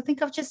time, because I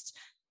think I've just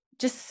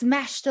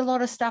smashed a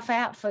lot of stuff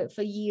out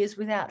for years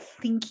without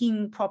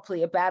thinking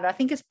properly about it. I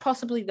think it's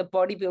possibly the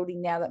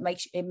bodybuilding now that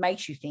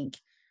makes you think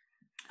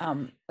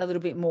a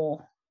little bit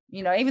more.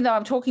 You know, even though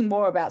I'm talking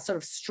more about sort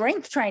of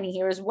strength training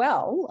here as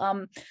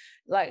well,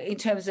 like in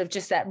terms of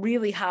just that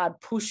really hard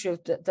push of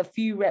the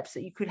few reps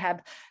that you could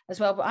have as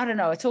well. But I don't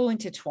know, it's all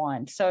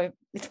intertwined. So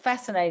it's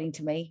fascinating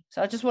to me.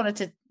 So I just wanted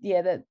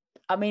to,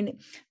 I mean,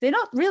 they're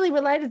not really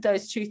related,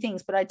 those two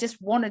things, but I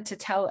just wanted to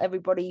tell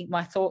everybody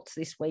my thoughts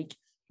this week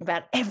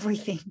about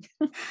everything.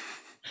 And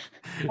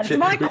it's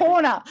my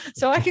corner,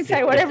 so I can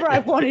say whatever I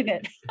want in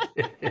it.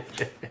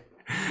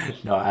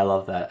 No, I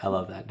love that.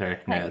 No,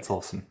 that's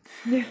awesome.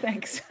 Yeah,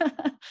 thanks.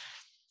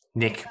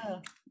 Nick.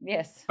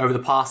 Yes. Over the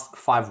past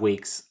 5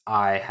 weeks,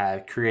 I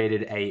have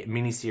created a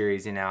mini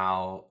series in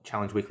our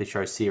Challenge Weekly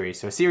Show series.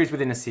 So a series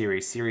within a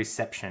series,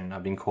 Seriesception,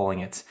 I've been calling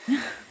it.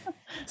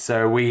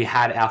 So we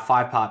had our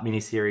 5-part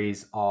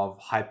mini-series of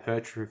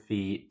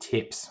hypertrophy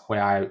tips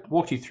where I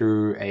walked you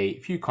through a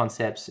few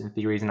concepts and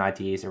theories and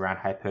ideas around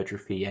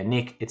hypertrophy. And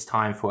Nick, it's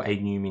time for a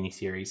new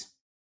mini-series.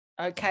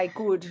 Okay,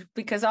 good.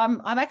 Because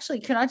I'm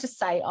actually, can I just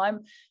say,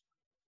 I'm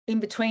in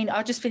between.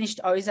 I just finished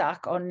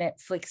Ozark on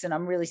Netflix and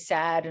I'm really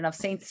sad, and I've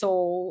seen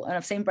Saul and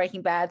I've seen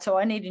Breaking Bad. So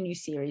I need a new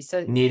series.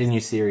 So Need a new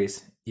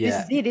series. Yeah.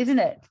 This is it, isn't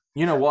it?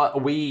 You know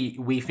what?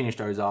 We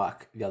finished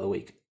Ozark the other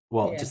week.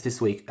 Well, Yeah. just this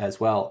week as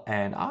well.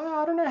 And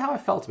I don't know how I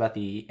felt about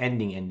the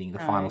ending, the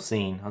final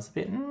scene. I was a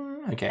bit,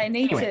 okay. They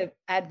need to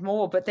add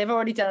more, but they've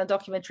already done a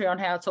documentary on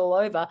how it's all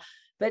over.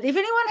 But if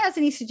anyone has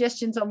any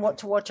suggestions on what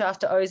to watch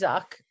after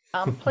Ozark,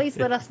 please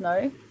let us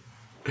know.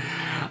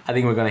 I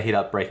think we're going to hit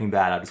up Breaking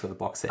Bad. I just got the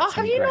box set. Oh,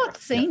 have you not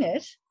seen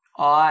it?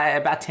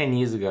 About 10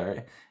 years ago,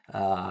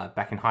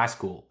 back in high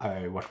school,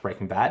 I watched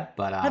Breaking Bad.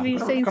 But have you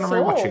seen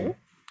Saul?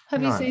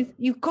 Have you seen?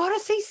 You've got to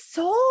see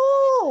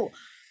Saul.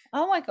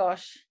 Oh my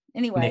gosh.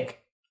 Anyway,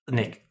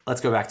 Nick,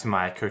 let's go back to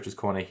my coach's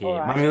corner here.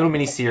 Right. My little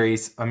mini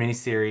series. I'm going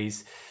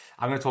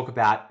to talk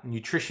about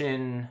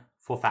nutrition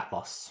for fat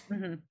loss.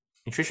 Mm-hmm.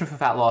 Nutrition for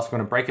fat loss. We're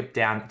going to break it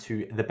down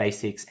to the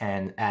basics.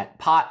 And at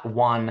part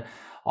 1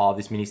 of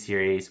this mini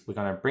series, we're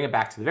going to bring it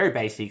back to the very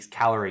basics,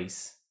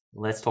 calories.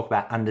 Let's talk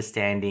about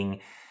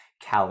understanding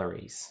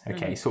calories.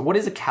 Okay, so what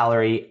is a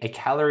calorie? A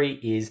calorie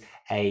is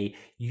a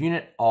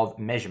unit of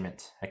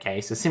measurement.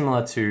 Okay, so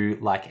similar to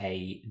like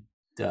a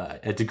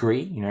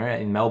degree,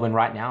 in Melbourne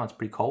right now, it's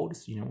pretty cold.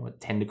 It's,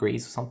 10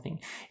 degrees or something.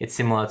 It's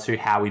similar to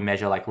how we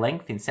measure like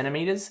length in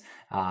centimeters.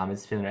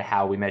 It's similar to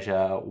how we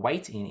measure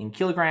weight in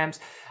kilograms.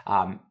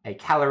 A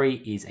calorie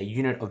is a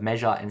unit of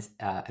measure and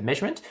a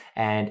measurement,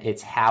 and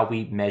it's how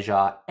we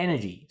measure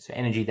energy. So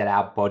energy that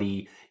our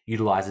body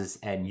utilizes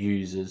and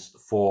uses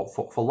for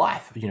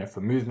life,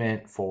 for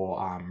movement,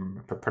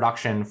 for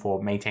production,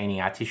 for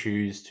maintaining our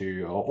tissues,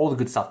 to all the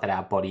good stuff that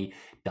our body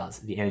does,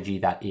 the energy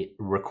that it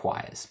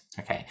requires.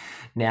 Okay.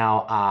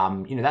 Now,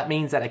 that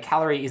means that a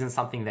calorie isn't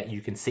something that you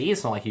can see.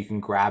 It's not like you can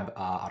grab,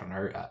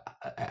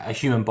 a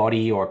human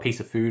body or a piece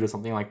of food or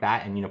something like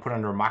that and, put it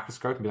under a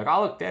microscope and be like,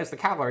 oh, look, there's the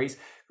calories,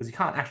 because you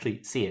can't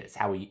actually see it. It's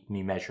how we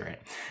measure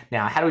it.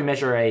 Now, how do we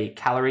measure a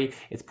calorie?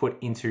 It's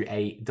put into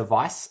a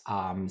device.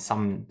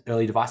 Some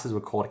early devices were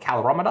called a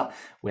calorimeter,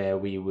 where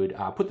we would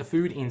put the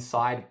food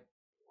inside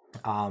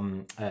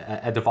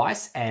a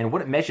device, and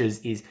what it measures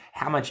is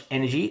how much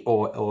energy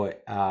or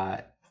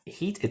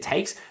heat it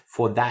takes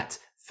for that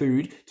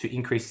food to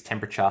increase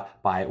temperature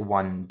by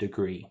 1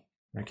 degree.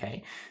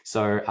 Okay,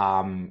 so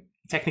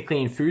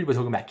technically in food we're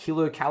talking about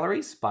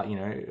kilocalories, but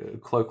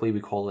colloquially we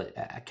call it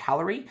a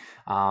calorie.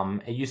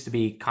 It used to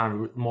be kind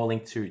of more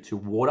linked to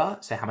water,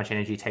 so how much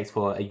energy it takes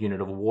for a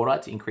unit of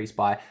water to increase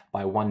by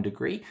 1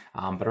 degree.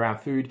 But around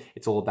food,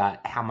 it's all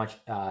about how much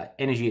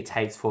energy it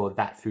takes for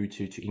that food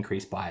to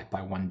increase by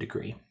 1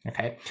 degree.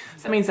 Okay,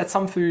 so that means that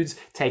some foods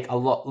take a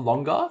lot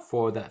longer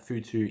for that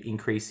food to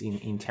increase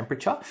in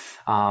temperature,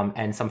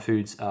 and some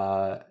foods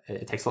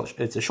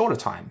it's a shorter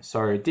time.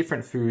 So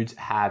different foods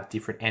have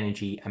different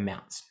energy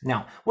amounts.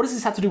 Now, what does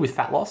this have to do with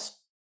fat loss?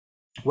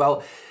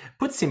 Well,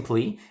 put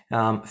simply,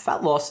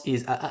 fat loss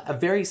is a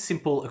very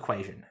simple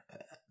equation.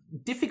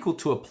 Difficult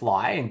to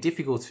apply and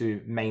difficult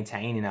to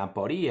maintain in our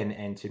body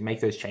and to make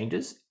those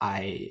changes.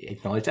 I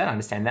acknowledge that, I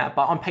understand that.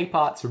 But on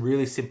paper, it's a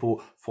really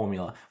simple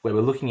formula where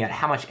we're looking at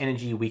how much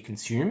energy we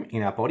consume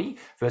in our body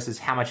versus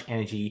how much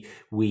energy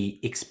we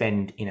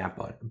expend in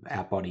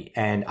our body.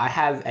 And I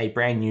have a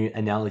brand new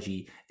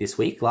analogy this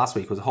week. Last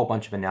week was a whole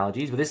bunch of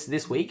analogies, but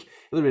this week,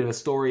 a little bit of a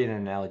story and an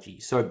analogy.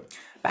 So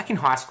back in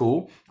high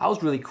school, I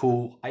was really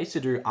cool. I used to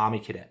do Army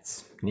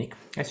Cadets, Nick.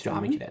 I used to do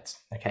Army Cadets,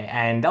 okay?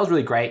 And that was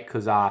really great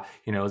because,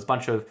 it was a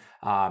bunch of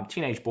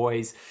teenage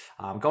boys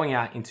going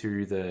out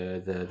into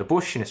the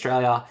bush in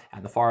Australia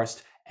and the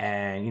forest.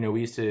 And,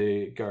 we used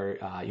to go,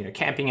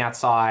 camping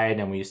outside,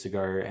 and we used to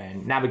go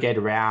and navigate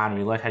around, and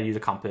we learned how to use a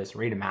compass,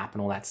 read a map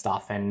and all that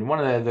stuff. And one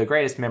of the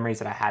greatest memories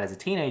that I had as a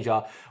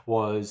teenager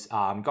was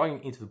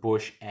going into the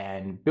bush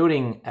and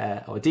building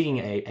or digging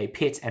a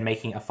pit and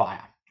making a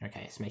fire.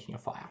 Okay, so making a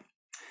fire.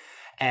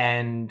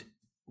 And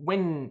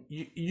when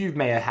you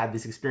may have had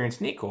this experience,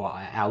 Nick, or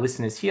our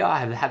listeners here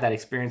have had that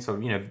experience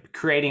of,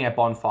 creating a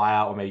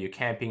bonfire, or maybe you're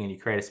camping and you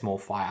create a small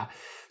fire.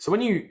 So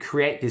when you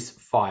create this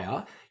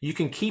fire, you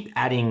can keep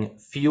adding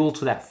fuel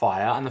to that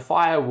fire and the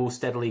fire will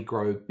steadily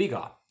grow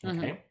bigger.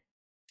 Okay.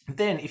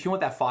 Then if you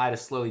want that fire to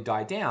slowly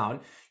die down,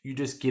 you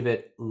just give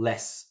it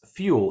less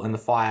fuel and the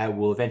fire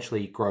will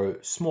eventually grow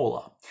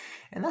smaller.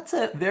 And that's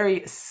a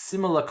very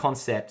similar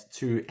concept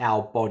to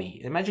our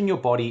body. Imagine your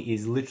body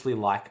is literally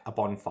like a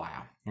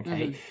bonfire.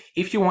 Okay.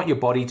 If you want your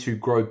body to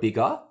grow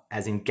bigger,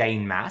 as in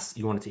gain mass,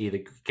 you want it to either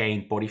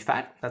gain body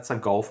fat, that's a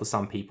goal for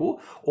some people,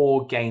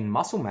 or gain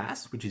muscle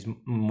mass, which is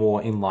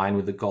more in line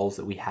with the goals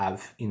that we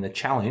have in the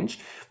challenge.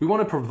 We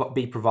want to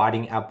be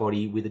providing our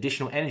body with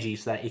additional energy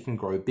so that it can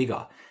grow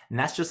bigger. And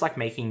that's just like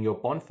making your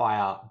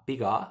bonfire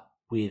bigger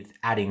with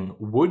adding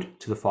wood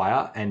to the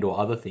fire and or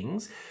other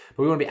things,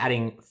 but we want to be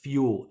adding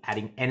fuel,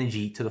 adding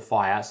energy to the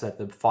fire so that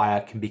the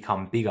fire can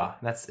become bigger.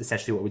 That's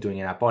essentially what we're doing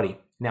in our body.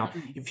 Now,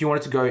 if you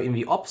wanted to go in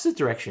the opposite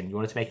direction, you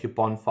wanted to make your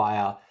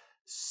bonfire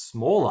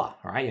smaller,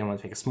 right? You want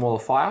to make a smaller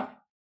fire.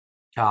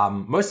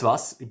 Most of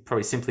us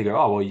probably simply go,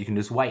 oh, well, you can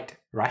just wait,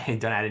 right?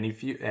 Don't add any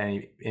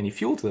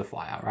fuel to the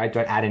fire, right?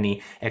 Don't add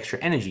any extra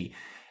energy.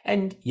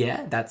 And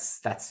yeah,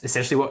 that's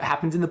essentially what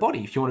happens in the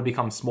body. If you want to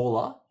become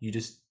smaller, you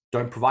just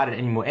don't provide it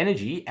any more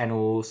energy and it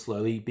will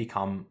slowly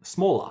become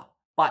smaller.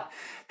 But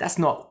that's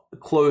not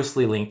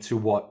closely linked to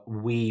what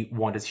we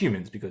want as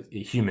humans, because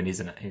a human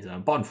isn't a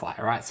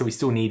bonfire, right? So we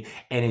still need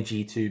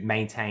energy to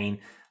maintain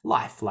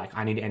life. Like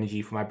I need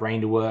energy for my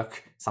brain to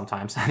work.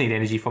 Sometimes I need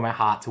energy for my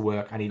heart to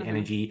work. I need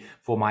energy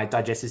for my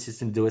digestive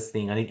system to do its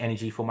thing. I need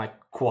energy for my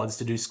quads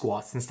to do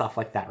squats and stuff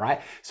like that,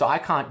 right? So I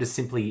can't just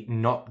simply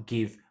not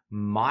give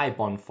my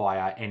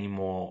bonfire any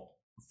more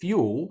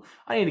fuel.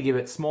 I need to give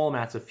it small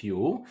amounts of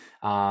fuel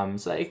so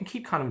that it can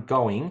keep kind of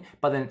going,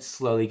 but then it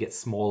slowly gets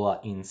smaller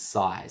in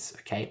size,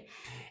 okay?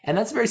 And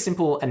that's a very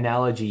simple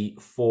analogy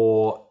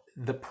for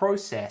the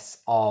process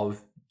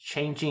of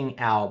changing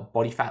our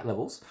body fat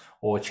levels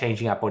or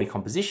changing our body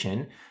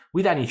composition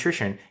with our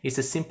nutrition, is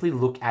to simply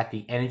look at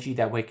the energy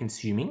that we're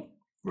consuming,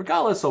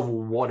 regardless of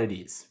what it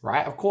is,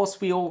 right? Of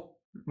course, we all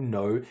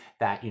know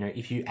that,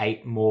 if you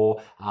ate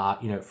more,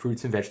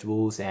 fruits and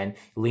vegetables and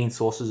lean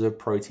sources of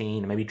protein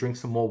and maybe drink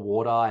some more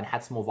water and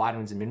had some more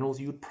vitamins and minerals,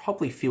 you would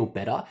probably feel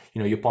better.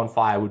 Your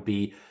bonfire would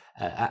be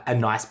a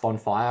nice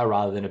bonfire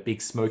rather than a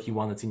big smoky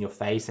one that's in your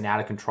face and out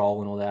of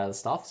control and all that other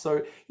stuff.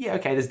 So yeah,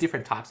 okay, there's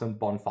different types of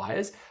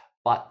bonfires,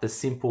 but the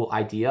simple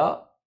idea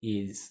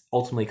is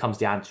ultimately comes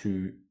down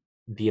to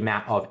the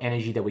amount of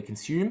energy that we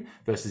consume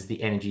versus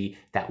the energy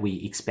that we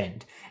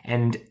expend.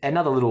 And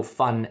another little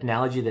fun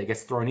analogy that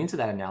gets thrown into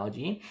that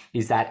analogy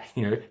is that,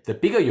 the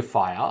bigger your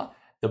fire,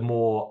 the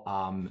more,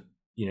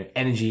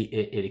 energy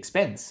it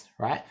expends,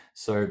 right?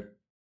 So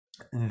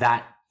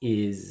that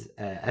is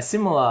a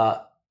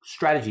similar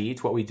strategy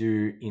to what we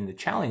do in the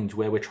challenge,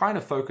 where we're trying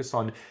to focus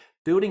on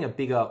building a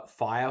bigger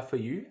fire for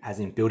you, as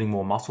in building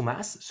more muscle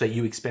mass, so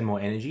you expend more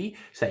energy,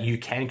 so that you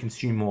can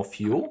consume more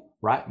fuel,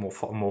 right?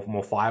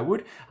 More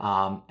firewood,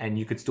 and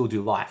you could still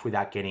do life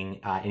without getting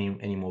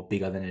any more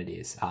bigger than it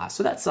is.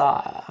 So that's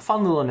a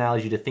fun little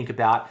analogy to think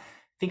about.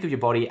 Think of your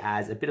body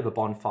as a bit of a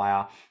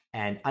bonfire,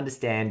 and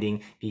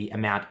understanding the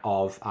amount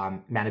of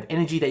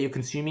energy that you're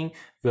consuming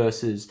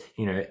versus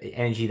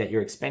energy that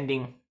you're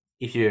expending.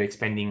 If you're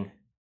expending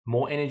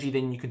more energy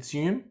than you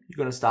consume, you're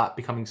going to start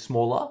becoming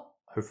smaller,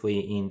 hopefully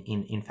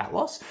in fat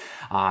loss.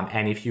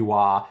 And if you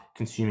are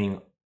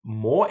consuming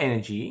more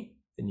energy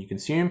than you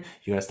consume,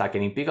 you're going to start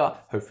getting bigger,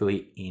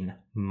 hopefully in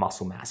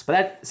muscle mass. But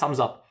that sums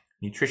up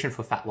nutrition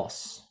for fat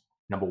loss,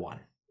 number 1.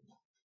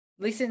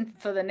 Listen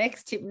for the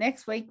next tip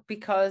next week,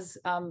 because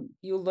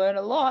you'll learn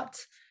a lot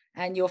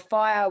and your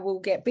fire will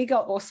get bigger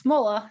or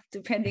smaller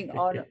depending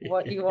on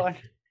what you want.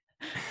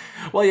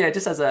 Well, yeah,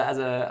 just as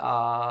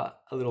a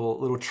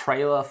little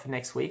trailer for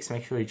next week. So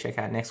make sure you check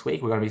out next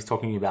week. We're going to be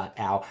talking about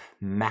our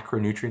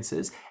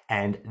macronutrients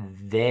and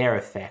their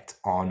effect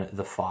on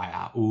the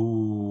fire.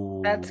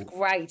 Ooh, that's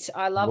great.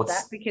 I love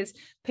that, because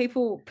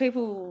people,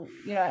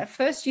 at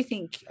first you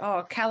think,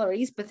 oh,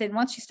 calories, but then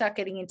once you start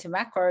getting into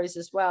macros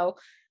as well,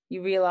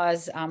 you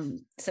realize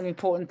some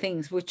important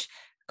things, which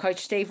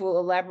Coach Steve will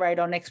elaborate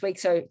on next week.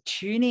 So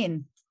tune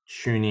in,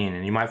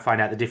 and you might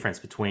find out the difference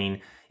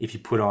between if you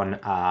put on,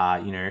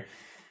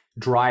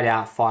 dried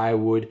out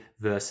firewood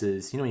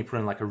versus, when you put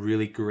in like a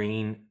really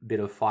green bit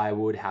of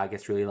firewood, how it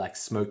gets really like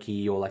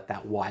smoky, or like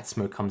that white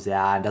smoke comes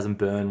out and doesn't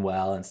burn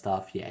well and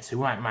stuff. Yeah, so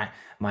we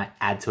might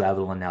add to our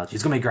little analogy.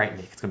 It's going to be great,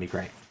 Nick. It's going to be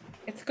great.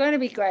 It's going to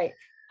be great.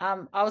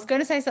 I was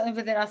going to say something,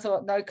 but then I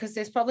thought, no, because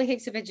there's probably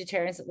heaps of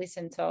vegetarians that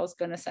listen. So I was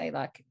going to say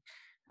like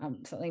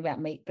something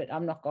about meat, but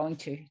I'm not going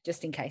to,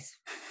 just in case.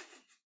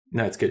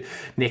 No, it's good.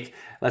 Nick,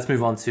 let's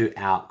move on to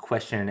our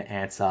question and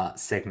answer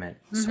segment.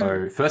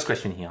 So first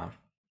question here.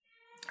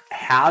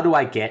 How do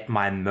I get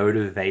my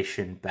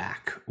motivation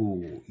back?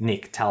 Ooh,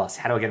 Nick, tell us,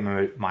 how do I get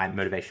my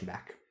motivation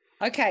back?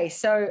 Okay,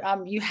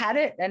 so you had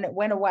it and it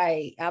went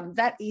away.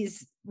 That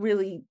is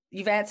really,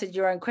 you've answered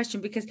your own question,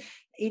 because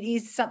it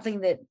is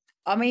something that,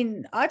 I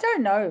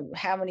don't know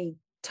how many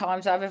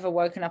times I've ever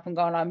woken up and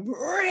gone, I'm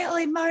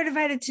really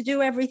motivated to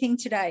do everything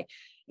today.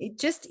 It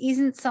just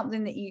isn't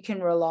something that you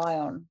can rely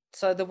on.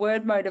 So the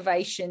word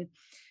motivation,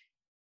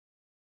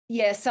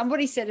 yeah,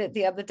 somebody said it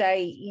the other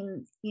day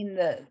in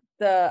the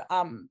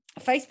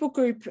Facebook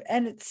group,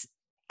 and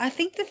I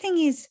think the thing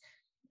is,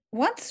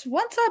 once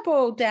I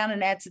boiled down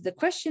and answered the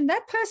question,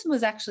 that person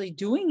was actually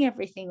doing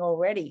everything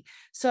already.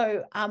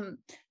 So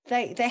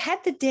they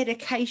had the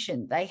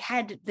dedication, they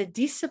had the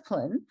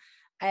discipline,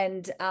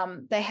 and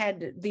they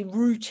had the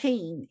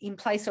routine in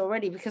place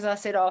already, because I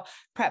said, oh,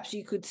 perhaps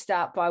you could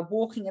start by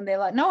walking. And they're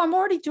like, no, I'm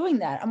already doing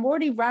that. I'm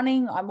already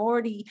running. I'm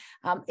already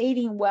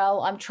eating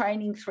well. I'm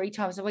training 3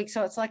 times a week.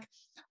 So it's like,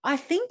 I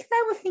think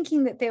they were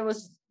thinking that there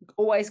was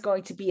always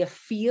going to be a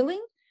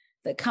feeling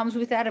that comes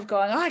with that of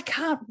going, oh, I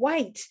can't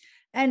wait.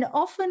 And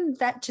often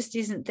that just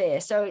isn't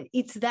there. So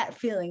it's that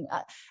feeling.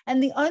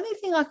 And the only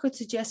thing I could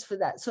suggest for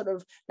that sort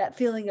of that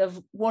feeling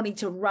of wanting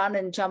to run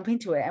and jump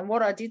into it, and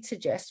what I did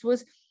suggest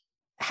was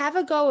have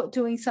a go at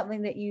doing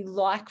something that you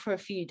like for a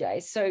few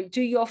days. So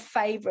do your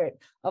favorite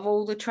of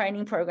all the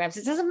training programs.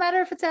 It doesn't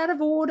matter if it's out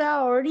of order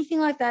or anything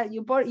like that.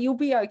 Your body, you'll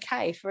be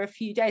okay for a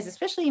few days,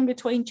 especially in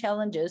between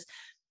challenges.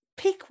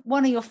 Pick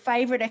one of your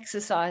favorite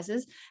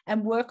exercises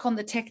and work on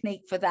the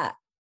technique for that.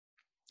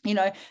 You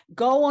know,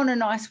 go on a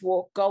nice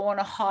walk, go on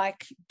a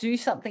hike, do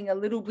something a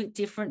little bit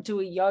different, do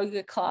a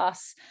yoga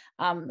class,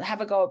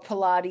 have a go at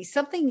Pilates,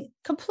 something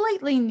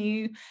completely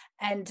new.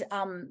 And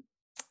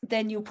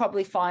then you'll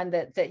probably find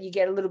that you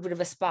get a little bit of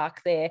a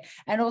spark there.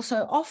 And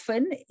also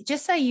often,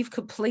 just say you've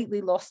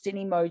completely lost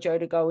any mojo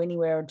to go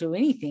anywhere or do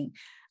anything.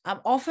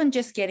 Often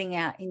just getting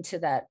out into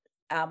that,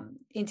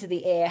 into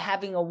the air,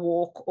 having a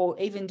walk, or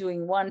even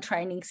doing one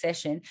training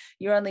session,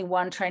 you're only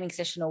one training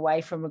session away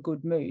from a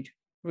good mood.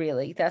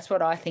 Really, that's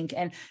what I think.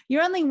 And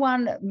you're only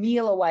one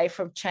meal away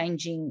from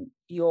changing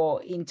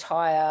your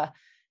entire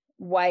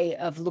way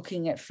of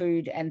looking at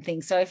food and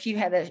things. So if you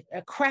had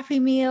a crappy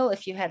meal,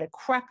 if you had a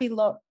crappy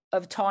lot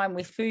of time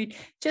with food,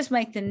 just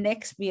make the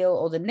next meal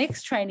or the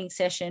next training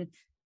session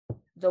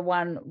the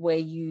one where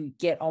you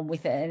get on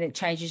with it, and it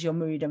changes your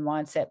mood and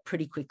mindset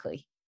pretty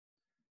quickly.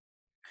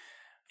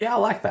 Yeah, I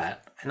like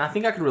that. And I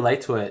think I could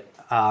relate to it.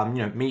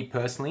 Me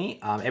personally,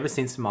 ever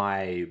since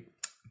my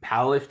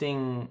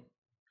powerlifting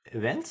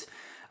event,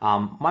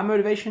 my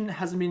motivation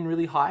hasn't been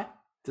really high.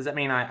 Does that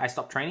mean I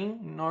stopped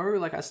training? No,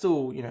 like I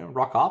still,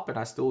 rock up and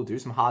I still do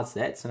some hard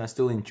sets and I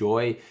still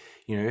enjoy,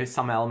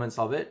 some elements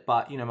of it.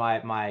 But,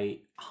 my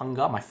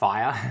hunger, my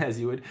fire, as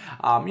you would,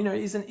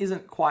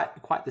 isn't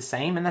quite the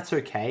same, and that's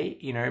okay.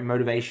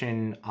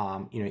 Motivation,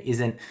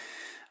 isn't,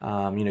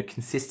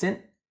 consistent.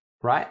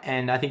 Right.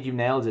 And I think you've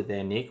nailed it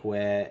there, Nick,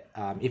 where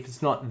if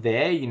it's not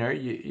there,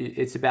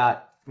 it's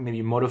about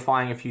maybe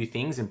modifying a few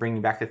things and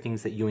bringing back the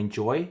things that you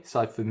enjoy. So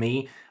like for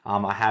me,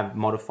 I have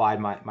modified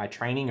my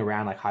training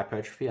around like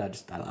hypertrophy.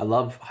 I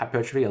love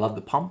hypertrophy. I love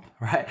the pump,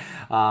 right?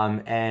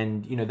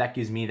 And that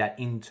gives me that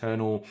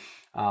internal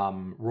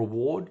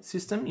reward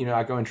system.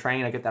 I go and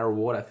train, I get that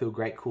reward, I feel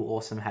great, cool,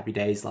 awesome, happy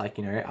days. Like,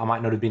 I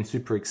might not have been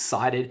super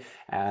excited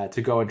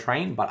to go and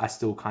train, but I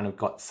still kind of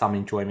got some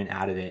enjoyment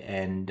out of it.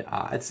 And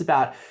it's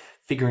about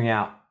figuring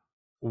out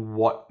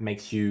what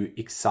makes you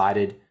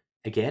excited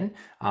again.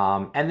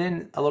 And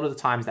then a lot of the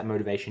times that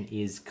motivation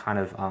is kind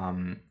of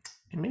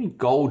maybe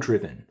goal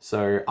driven.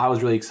 So I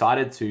was really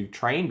excited to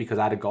train because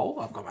I had a goal.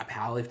 I've got my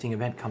powerlifting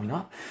event coming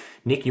up.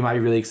 Nick, you might be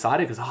really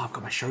excited because I've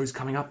got my shows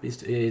coming up towards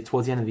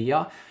the end of the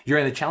year. You're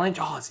in the challenge.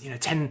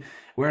 It's 10.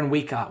 We're in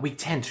week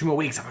 10, 2 more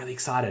weeks. I'm really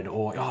excited.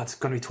 Or it's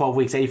going to be 12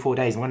 weeks, 84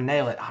 days. I'm going to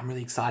nail it. I'm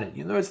really excited.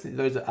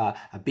 Those are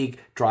big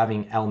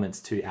driving elements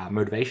to our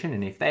motivation.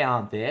 And if they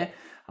aren't there,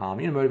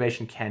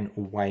 motivation can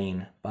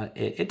wane, but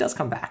it does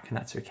come back, and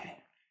that's okay.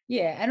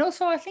 Yeah. And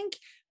also I think,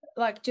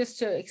 like, just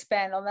to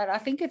expand on that, I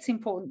think it's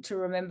important to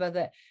remember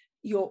that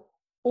you're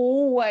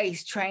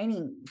always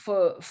training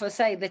for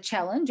say the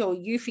challenge, or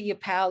you for your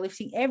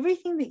powerlifting.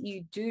 Everything that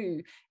you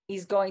do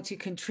is going to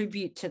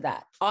contribute to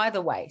that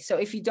either way. So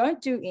if you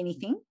don't do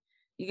anything,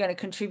 you're going to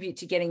contribute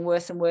to getting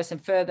worse and worse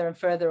and further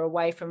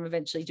away from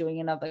eventually doing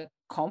another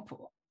comp.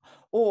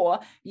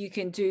 Or you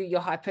can do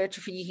your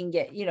hypertrophy, you can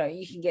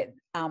get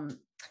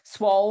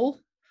swole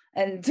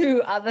and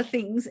do other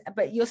things,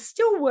 but you're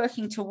still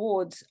working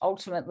towards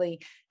ultimately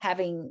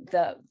having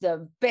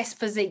the best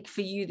physique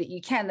for you that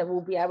you can, that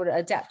will be able to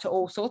adapt to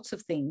all sorts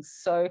of things.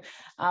 So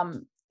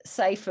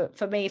say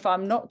for me, if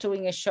I'm not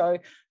doing a show,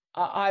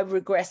 I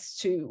regress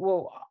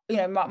to,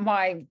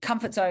 my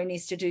comfort zone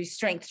is to do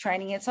strength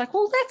training. It's like,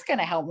 well, that's going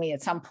to help me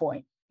at some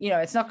point.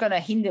 It's not going to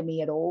hinder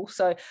me at all.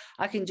 So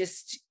I can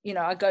just,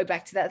 I go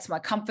back to that. It's my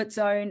comfort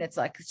zone. It's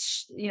like,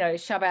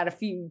 shove out a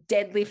few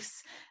deadlifts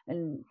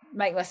and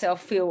make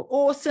myself feel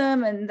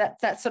awesome. And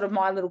that's sort of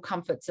my little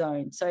comfort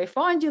zone. So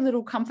find your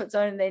little comfort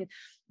zone and then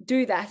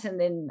do that, and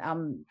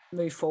then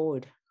move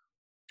forward.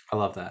 I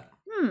love that.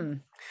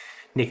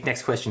 Nick,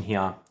 next question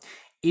here.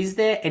 Is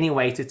there any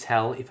way to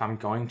tell if I'm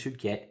going to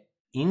get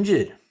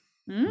injured?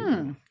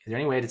 Is there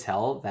any way to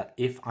tell that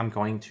if I'm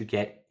going to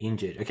get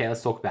injured? Okay,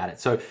 let's talk about it.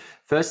 So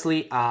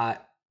firstly,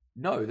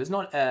 no, there's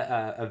not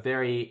a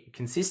very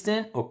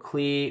consistent or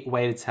clear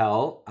way to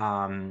tell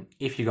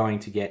if you're going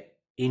to get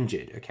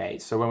injured. Okay,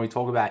 so when we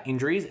talk about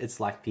injuries, it's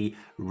like the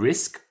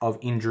risk of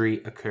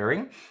injury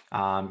occurring.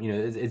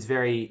 It's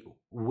very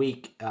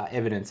weak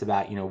evidence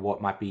about,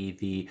 what might be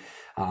the,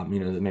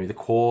 maybe the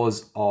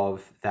cause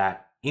of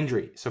that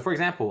injury. So for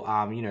example,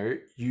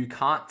 you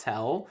can't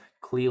tell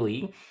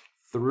clearly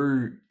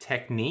through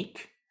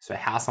technique, so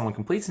how someone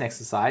completes an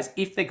exercise,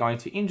 if they're going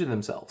to injure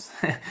themselves.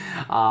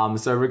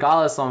 So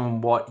regardless on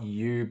what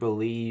you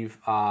believe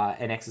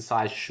an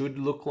exercise should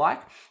look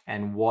like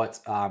and what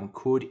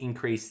could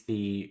increase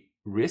the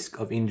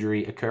risk of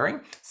injury occurring,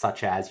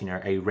 such as,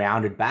 a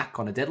rounded back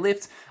on a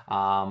deadlift,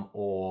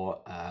 or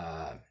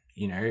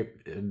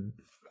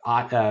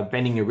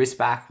bending your wrist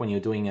back when you're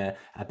doing a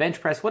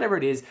bench press, whatever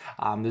it is.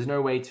 There's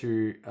no way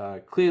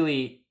to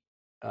clearly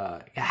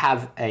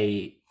have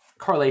a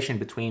correlation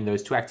between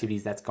those two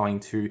activities that's going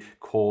to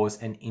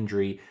cause an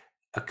injury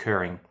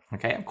occurring.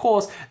 Okay, of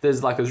course,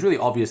 there's like those really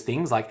obvious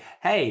things like,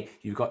 hey,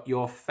 you've got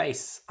your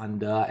face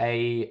under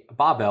a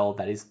barbell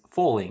that is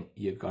falling,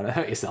 you're gonna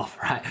hurt yourself,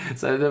 right?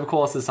 So of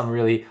course, there's some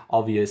really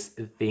obvious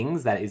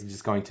things that is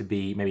just going to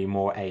be maybe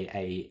more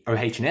a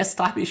OH&S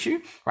type issue,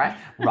 right?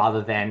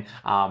 Rather than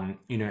an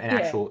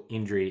actual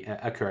injury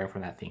occurring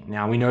from that thing.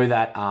 Now we know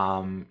that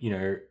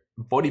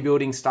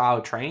bodybuilding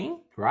style training,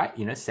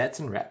 right? Sets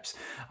and reps,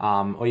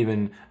 or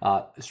even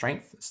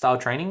strength style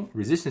training,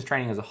 resistance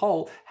training as a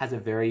whole has a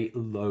very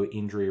low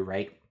injury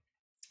rate.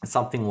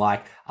 Something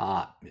like,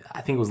 I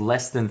think it was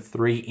less than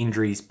 3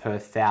 injuries per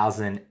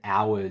 1,000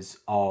 hours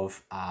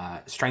of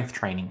strength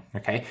training,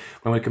 okay?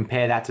 When we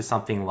compare that to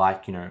something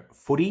like,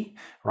 footy,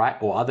 right?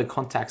 Or other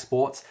contact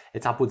sports,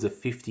 it's upwards of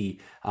 50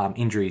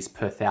 injuries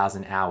per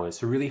 1,000 hours.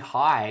 So really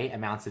high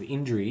amounts of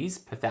injuries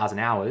per 1,000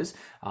 hours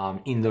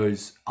in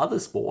those other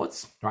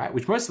sports, right?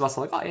 Which most of us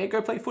are like, oh yeah,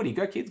 go play footy,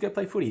 go kids, go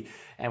play footy.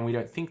 And we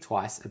don't think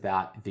twice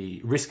about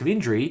the risk of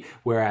injury.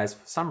 Whereas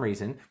for some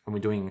reason, when we're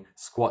doing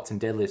squats and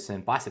deadlifts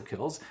and bicep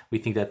curls, we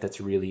think that that's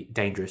a really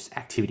dangerous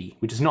activity,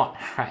 which is not,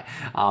 right?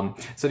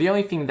 So the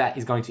only thing that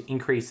is going to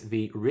increase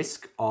the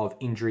risk of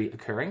injury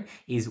occurring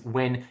is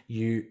when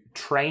you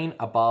train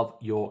above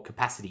your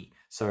capacity.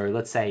 So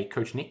let's say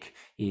Coach Nick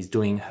is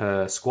doing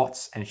her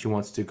squats and she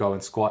wants to go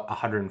and squat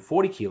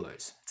 140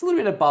 kilos. It's a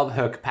little bit above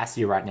her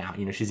capacity right now.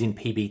 She's in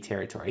PB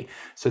territory.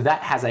 So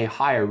that has a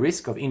higher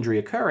risk of injury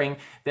occurring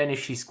than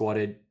if she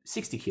squatted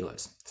 60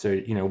 kilos. So,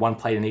 one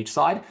plate on each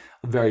side,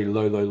 a very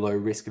low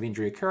risk of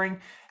injury occurring.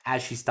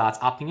 As she starts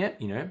upping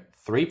it,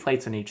 3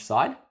 plates on each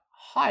side,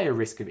 higher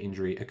risk of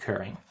injury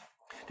occurring.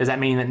 Does that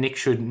mean that Nick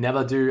should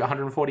never do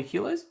 140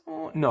 kilos?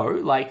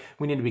 No,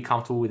 we need to be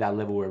comfortable with that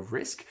level of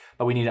risk,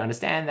 but we need to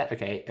understand that,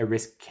 okay, a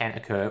risk can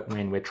occur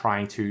when we're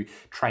trying to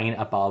train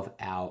above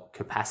our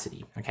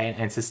capacity, okay?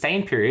 And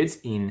sustained periods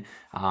in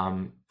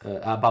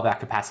above our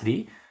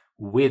capacity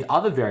with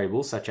other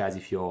variables, such as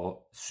if you're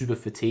super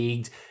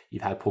fatigued,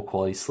 you've had poor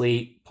quality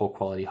sleep, poor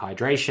quality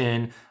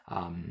hydration,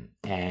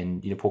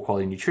 and poor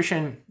quality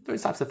nutrition,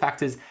 those types of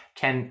factors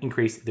can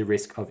increase the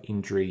risk of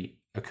injury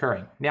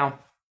occurring. Now,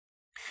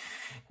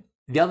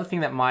 the other thing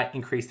that might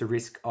increase the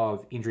risk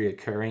of injury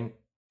occurring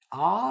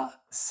are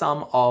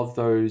some of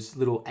those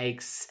little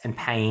aches and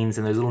pains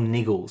and those little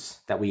niggles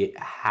that we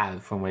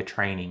have when we're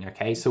training,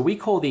 okay? So we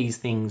call these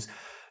things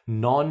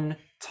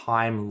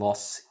non-time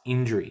loss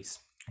injuries,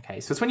 okay?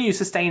 So it's when you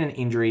sustain an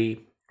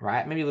injury,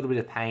 right? Maybe a little bit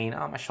of pain,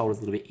 my shoulder's a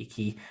little bit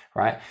icky,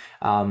 right?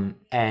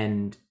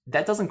 And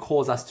that doesn't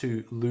cause us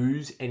to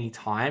lose any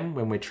time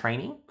when we're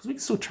training, because we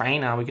can still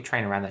train, we could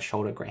train around that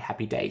shoulder, great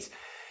happy days.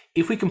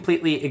 If we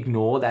completely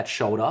ignore that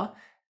shoulder,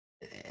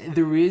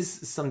 there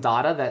is some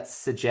data that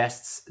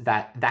suggests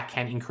that that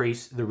can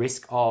increase the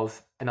risk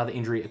of another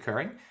injury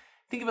occurring.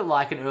 Think of it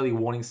like an early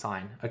warning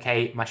sign.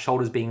 Okay, my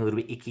shoulder's being a little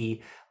bit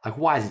icky. Like,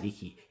 why is it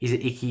icky? Is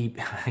it icky?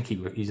 I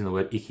keep using the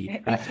word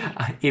icky.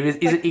 Right? Is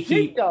it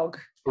icky? Dog.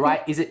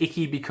 Right? Is it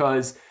icky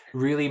because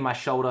really my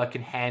shoulder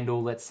can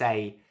handle, let's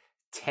say,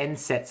 10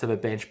 sets of a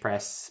bench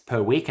press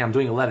per week, and I'm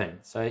doing 11.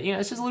 So,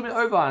 it's just a little bit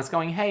over, and it's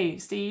going, hey,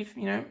 Steve,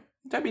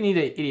 don't be an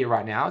idiot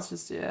right now. It's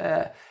just,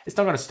 it's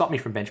not going to stop me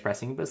from bench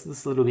pressing, but it's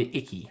just a little bit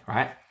icky,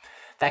 right?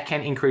 That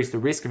can increase the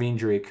risk of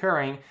injury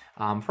occurring.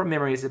 From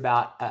memory, is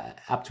about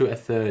up to a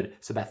third,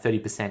 so about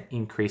 30%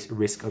 increased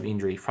risk of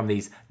injury from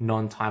these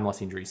non-time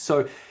loss injuries.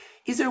 So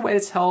is there a way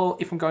to tell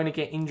if I'm going to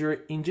get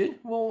injured?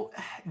 Well,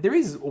 there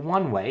is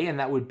one way,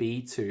 and that would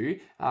be to,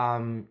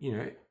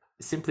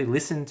 simply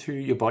listen to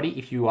your body.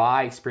 If you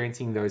are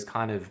experiencing those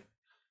kind of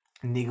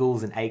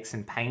niggles and aches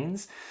and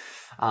pains,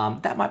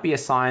 that might be a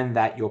sign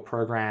that your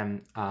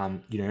program,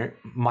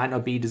 might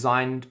not be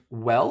designed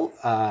well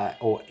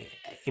or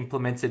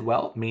implemented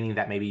well, meaning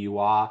that maybe you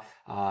are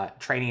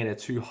training at a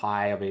too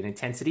high of an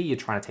intensity. You're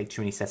trying to take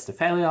too many sets to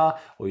failure,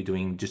 or you're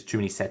doing just too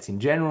many sets in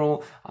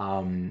general,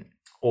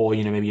 or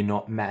maybe you're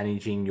not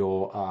managing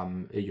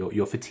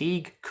your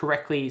fatigue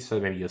correctly.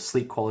 So maybe your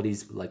sleep quality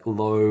is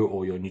low,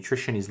 or your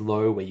nutrition is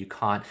low, where you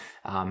can't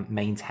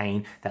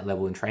maintain that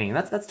level in training.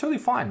 And that's totally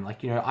fine.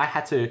 I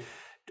had to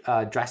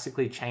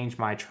drastically change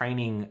my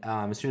training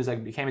as soon as I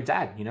became a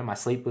dad. My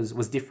sleep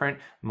was different.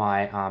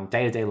 My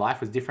day-to-day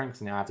life was different,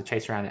 because now I have to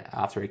chase around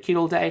after a kid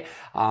all day.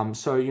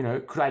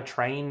 So, could I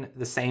train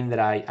the same that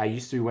I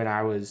used to when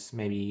I was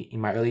maybe in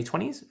my early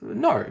 20s?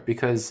 No,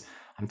 because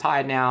I'm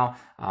tired now,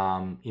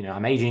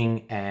 I'm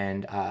aging,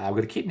 and I've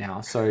got a kid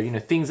now. So,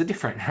 things are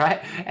different,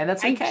 right? And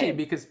that's okay,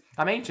 because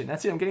I'm ancient.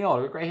 That's it. I'm getting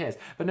older, I've got gray hairs.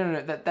 But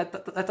no,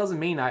 that doesn't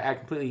mean I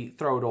completely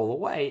throw it all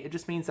away. It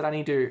just means that I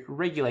need to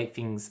regulate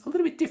things a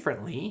little bit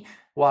differently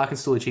while I can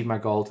still achieve my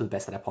goal to the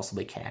best that I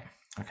possibly can.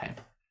 Okay.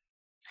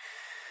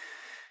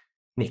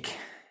 Nick,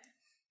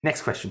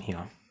 next question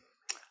here.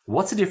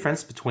 What's the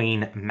difference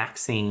between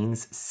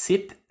Maxine's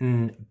sip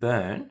and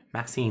burn,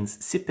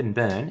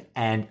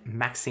 and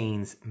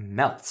Maxine's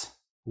melt?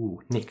 Ooh,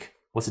 Nick,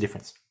 What's the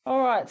difference?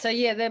 All right. So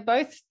yeah, they're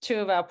both two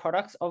of our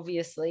products,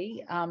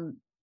 obviously.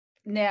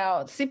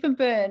 Now, Sip and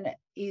Burn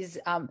is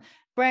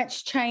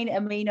branched chain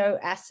amino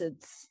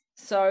acids.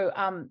 So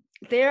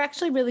they're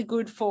actually really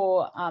good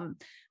for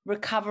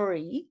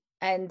recovery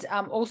and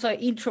also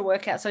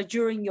intra-workout. So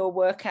during your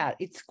workout,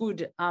 it's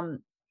good.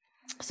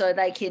 So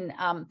they can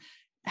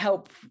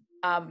help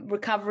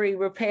recovery,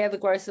 repair the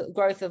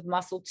growth of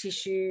muscle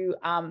tissue.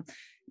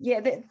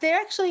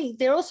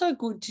 They're also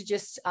good to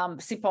just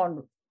sip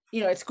on.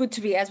 It's good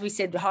to be, as we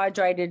said,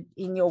 hydrated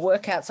in your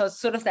workout. So it's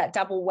sort of that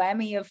double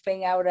whammy of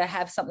being able to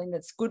have something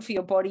that's good for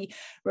your body,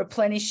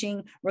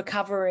 replenishing,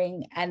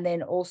 recovering, and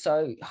then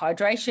also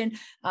hydration.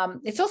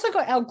 It's also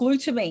got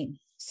L-glutamine.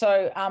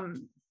 So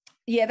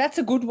that's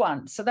a good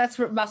one. So that's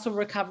muscle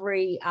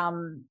recovery.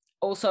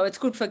 Also, it's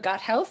good for gut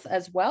health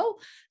as well.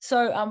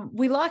 So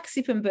we like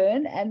Sip and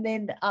Burn, and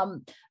then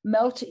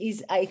Melt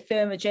is a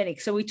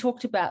thermogenic. So we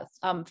talked about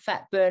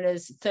fat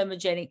burners,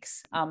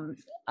 thermogenics.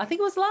 I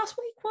think it was last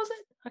week, was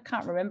it? I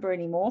can't remember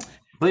anymore.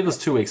 I believe it was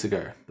 2 weeks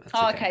ago.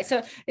 Okay.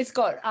 So it's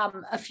got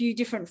a few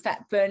different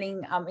fat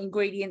burning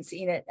ingredients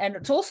in it, and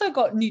it's also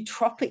got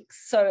nootropics.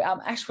 So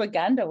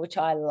ashwagandha, which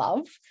I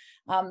love.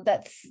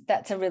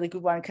 That's a really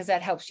good one because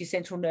that helps your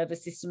central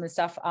nervous system and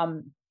stuff.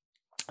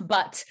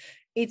 But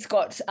it's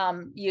got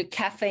your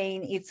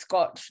caffeine. It's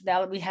got, now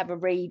let me have a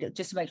read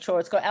just to make sure.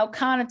 It's got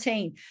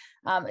L-carnitine.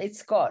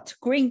 It's got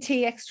green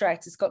tea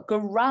extract. It's got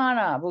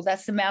guarana. Well,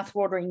 that's the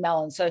mouth-watering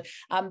melon. So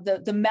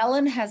the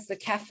melon has the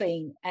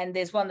caffeine, and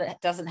there's one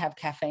that doesn't have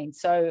caffeine.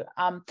 So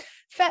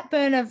fat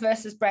burner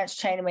versus branched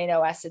chain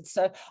amino acids.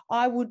 So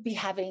I would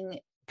have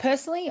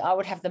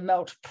the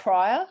Melt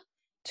prior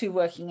to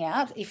working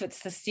out if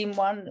it's the stim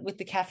one with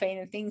the caffeine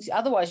and things.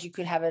 Otherwise, you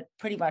could have it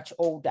pretty much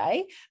all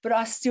day, but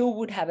I still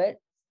would have it.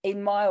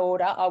 In my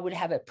order, I would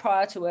have it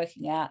prior to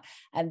working out,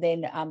 and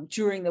then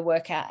during the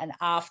workout, and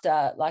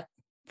after, like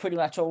pretty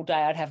much all day,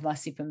 I'd have my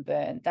Sip and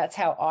Burn. That's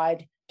how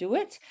I'd do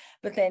it.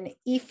 But then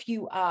if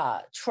you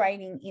are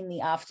training in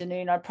the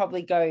afternoon, I'd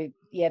probably go,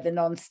 the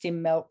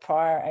non-stim Melt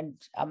prior and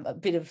a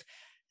bit of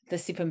the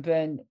Sip and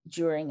Burn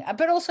during.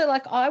 But also,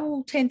 like, I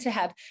will tend to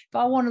have, if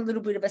I want a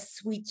little bit of a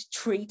sweet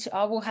treat,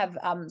 I will have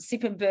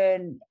Sip and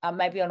Burn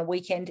maybe on a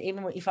weekend.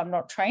 Even if I'm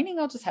not training,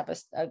 I'll just have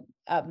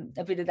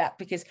a bit of that,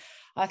 because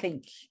I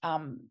think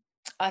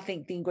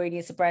the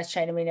ingredients of branched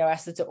chain amino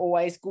acids are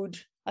always good.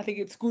 I think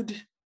it's good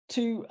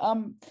to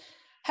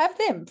have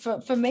them.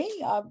 For me,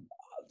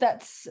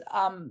 that's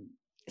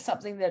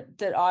something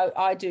that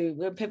I do.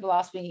 When people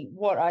ask me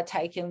what I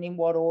take and in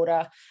what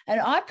order,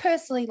 and I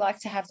personally like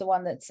to have the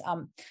one that's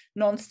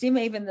non-stim,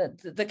 even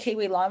the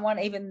kiwi lime one,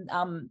 even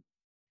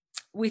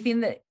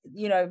within the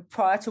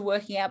prior to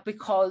working out,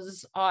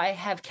 because I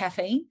have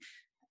caffeine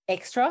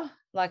extra,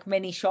 like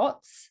many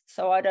shots,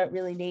 so I don't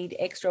really need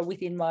extra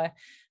within my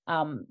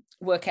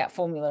workout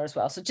formula as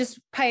well. So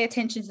just pay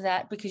attention to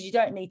that, because you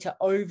don't need to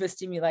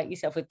overstimulate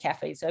yourself with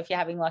caffeine. So if you're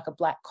having like a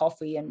black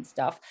coffee and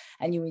stuff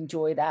and you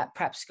enjoy that,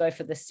 perhaps go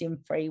for the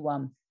stim-free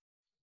one.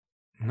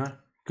 No,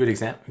 good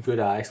example, good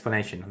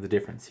explanation of the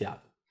difference.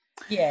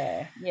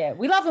 Yeah,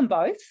 we love them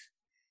both,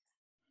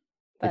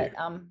 but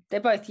they're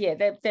both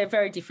they're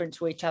very different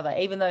to each other.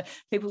 Even though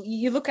people,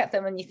 you look at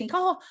them and you think,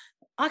 oh,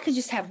 I could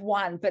just have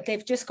one, but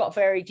they've just got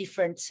very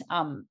different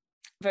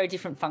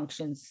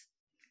functions.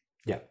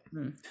 Yeah.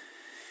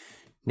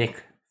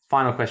 Nick,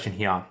 final question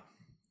here.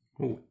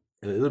 Ooh,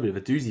 a little bit of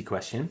a doozy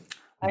question.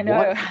 I know.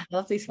 I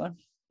love this one.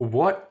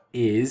 What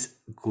is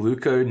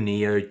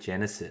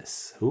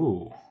gluconeogenesis?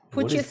 Ooh.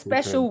 Put your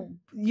special.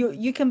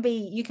 You can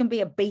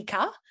be a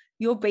beaker.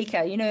 Your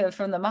beaker.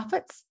 From the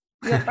Muppets.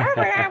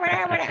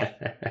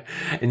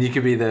 And you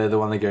could be the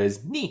one that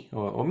goes me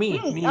or me.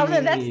 Me, oh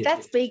no, me.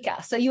 that's beaker.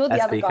 So you're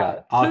the other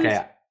beaker.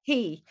 guy.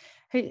 Okay.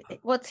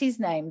 What's his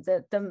name?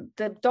 The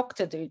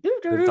doctor dude.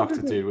 The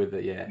doctor dude with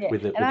the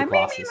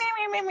glasses.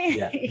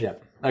 Yeah.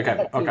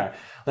 Okay.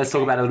 Let's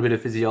talk about a little bit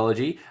of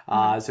physiology.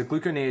 So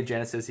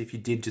gluconeogenesis, if you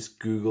did just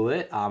Google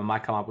it,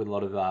 might come up with a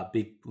lot of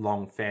big,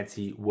 long,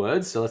 fancy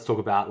words. So let's talk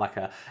about like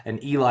an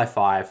Eli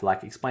 5,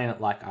 like explain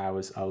it like I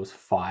was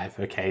 5.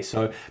 Okay,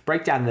 so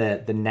break down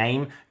the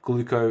name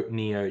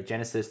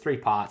gluconeogenesis, 3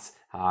 parts.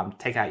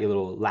 Take out your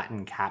little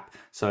Latin cap.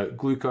 So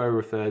gluco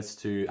refers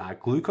to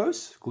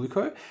glucose.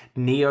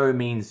 Neo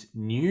means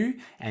new,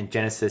 and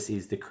Genesis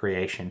is the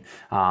creation.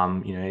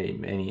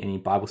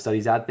 Any Bible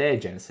studies out there,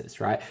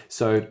 Genesis, right?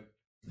 So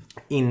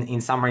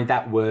in summary,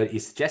 that word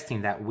is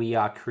suggesting that we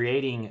are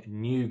creating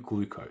new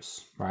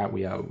glucose, right?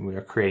 We are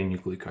creating new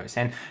glucose,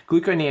 and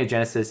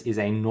gluconeogenesis is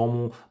a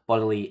normal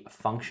bodily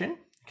function.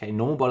 Okay,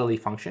 normal bodily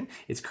function.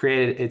 It's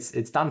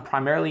done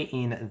primarily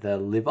in the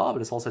liver,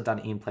 but it's also done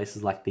in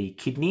places like the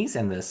kidneys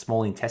and the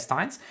small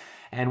intestines.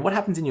 And what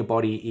happens in your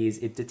body is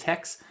it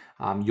detects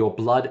your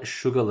blood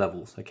sugar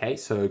levels. Okay,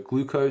 so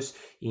glucose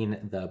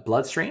in the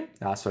bloodstream.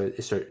 So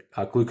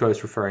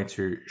glucose referring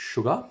to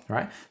sugar,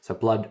 right? So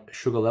blood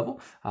sugar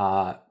level.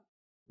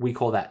 we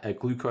call that a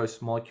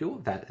glucose molecule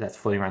that's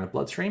floating around the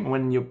bloodstream.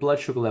 When your blood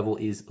sugar level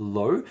is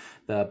low,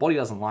 the body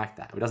doesn't like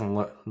that. It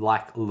doesn't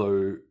like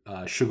low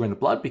sugar in the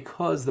blood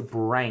because the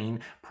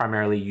brain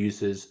primarily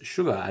uses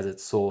sugar as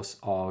its source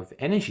of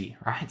energy,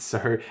 right?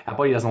 So our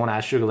body doesn't want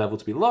our sugar level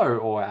to be low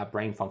or our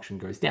brain function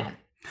goes down.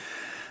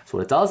 So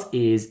what it does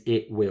is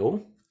it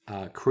will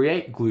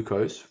create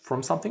glucose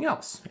from something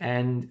else.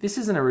 And this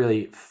isn't a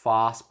really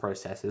fast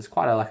process. It's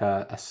quite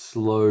a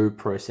slow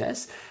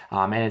process.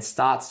 And it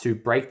starts to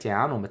break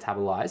down or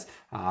metabolize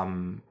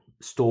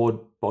stored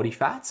body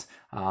fats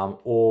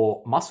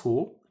or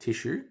muscle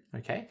tissue,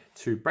 okay,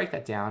 to break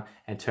that down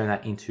and turn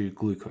that into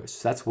glucose.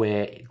 So that's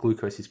where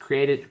glucose is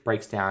created. It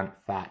breaks down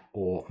fat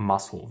or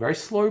muscle. Very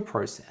slow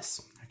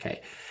process,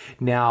 okay.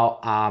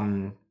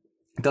 Now,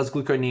 does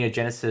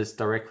gluconeogenesis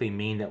directly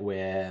mean that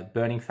we're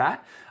burning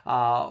fat?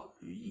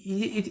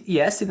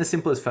 Yes, in the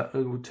simplest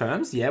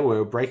terms, yeah,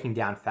 we're breaking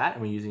down fat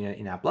and we're using it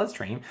in our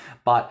bloodstream.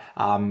 But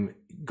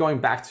going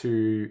back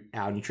to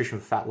our nutrition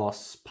for fat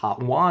loss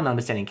part 1,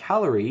 understanding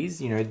calories,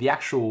 the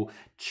actual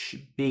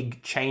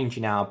big change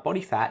in our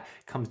body fat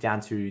comes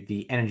down to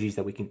the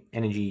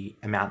energy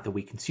amount that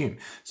we consume.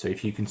 So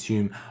if you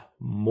consume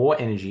more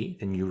energy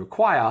than you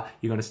require,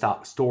 you're going to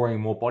start storing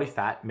more body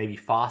fat, maybe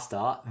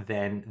faster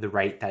than the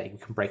rate that you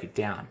can break it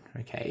down.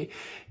 Okay.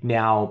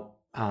 Now,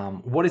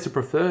 what is a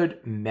preferred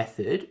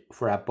method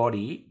for our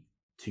body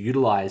to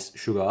utilize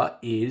sugar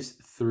is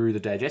through the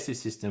digestive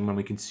system when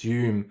we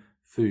consume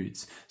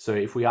foods. So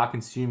if we are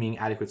consuming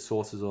adequate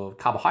sources of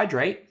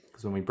carbohydrate,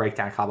 because when we break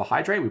down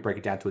carbohydrate, we break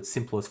it down to its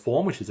simplest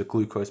form, which is a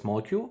glucose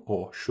molecule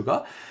or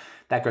sugar,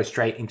 that goes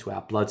straight into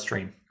our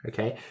bloodstream.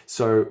 Okay,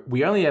 so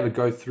we only ever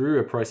go through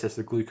a process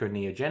of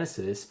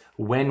gluconeogenesis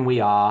when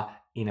we are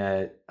in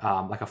a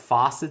like a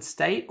fasted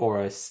state or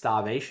a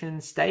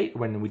starvation state,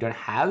 when we don't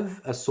have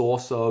a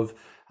source of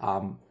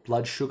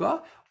blood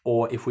sugar,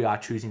 or if we are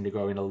choosing to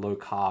go in a low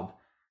carb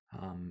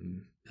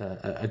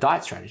a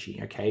diet strategy.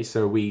 Okay,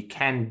 so we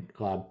can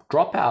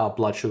drop our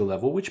blood sugar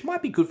level, which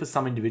might be good for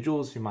some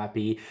individuals who might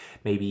be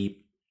maybe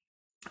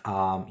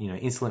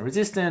insulin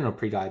resistant or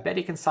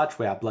pre-diabetic and such,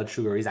 where our blood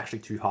sugar is actually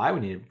too high.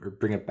 We need to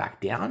bring it back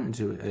down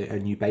into a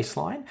new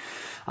baseline.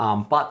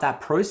 But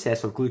that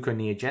process of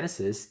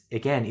gluconeogenesis,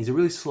 again, is a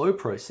really slow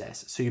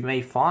process. So you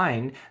may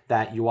find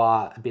that you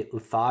are a bit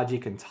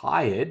lethargic and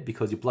tired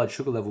because your blood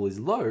sugar level is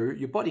low.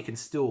 Your body can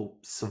still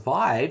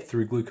survive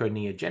through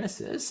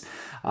gluconeogenesis,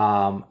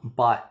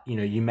 but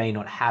you may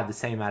not have the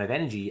same amount of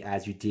energy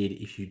as you did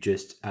if you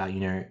just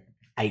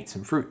ate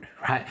some fruit,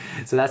 right?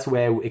 So that's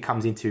where it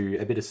comes into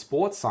a bit of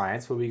sports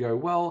science, where we go,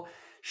 well,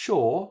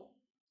 sure,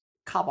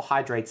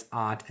 carbohydrates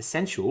aren't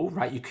essential,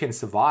 right? You can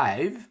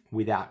survive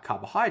without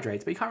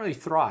carbohydrates, but you can't really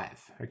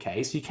thrive,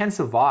 okay? So you can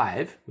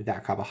survive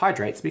without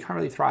carbohydrates, but you can't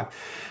really thrive.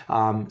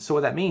 So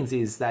what that means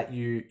is that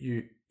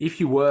if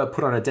you were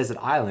put on a desert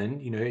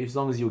island, as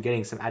long as you're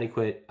getting some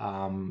adequate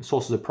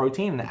sources of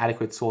protein and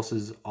adequate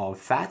sources of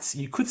fats,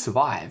 you could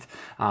survive.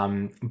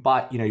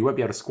 But you won't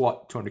be able to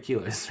squat 200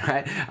 kilos,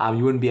 right?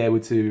 You wouldn't be able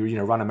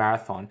to run a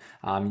marathon.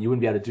 You wouldn't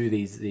be able to do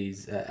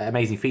these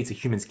amazing feats that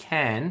humans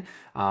can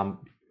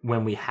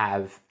when we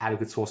have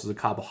adequate sources of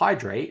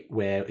carbohydrate,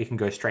 where it can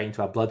go straight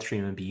into our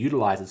bloodstream and be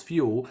utilized as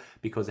fuel,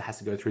 because it has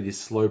to go through this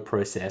slow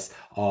process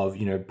of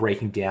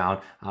breaking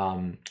down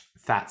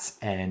fats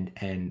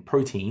and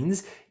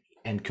proteins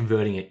and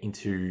converting it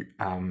into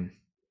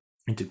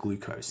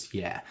glucose.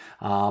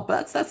 But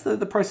that's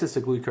the process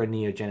of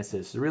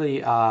gluconeogenesis. A really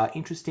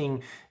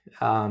interesting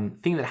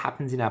thing that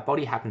happens in our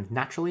body, happens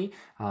naturally.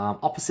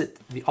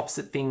 The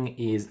opposite thing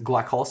is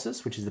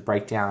glycolysis, which is the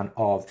breakdown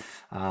of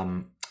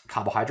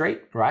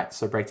carbohydrate, right?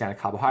 So breakdown of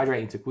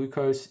carbohydrate into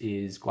glucose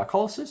is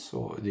glycolysis,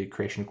 or the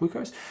creation of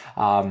glucose.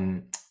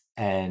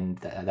 And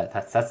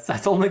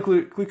that's all the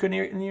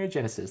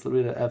gluconeogenesis. A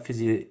little bit of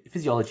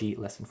physiology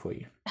lesson for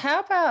you. How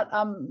about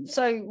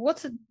so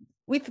what's it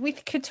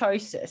with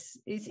ketosis?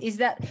 Is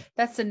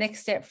that's the next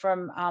step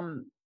from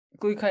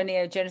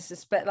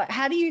gluconeogenesis? But like,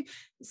 how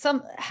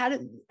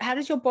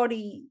does your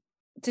body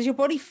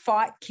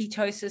fight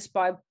ketosis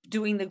by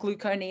doing the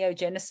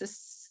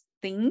gluconeogenesis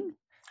thing?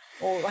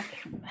 Or like,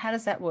 how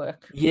does that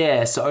work?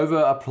 Yeah, so over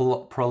a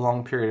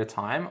prolonged period of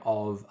time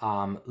of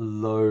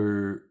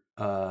low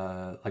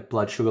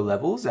blood sugar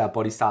levels, our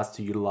body starts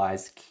to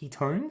utilize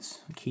ketones,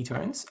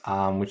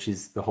 which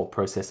is the whole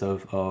process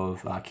of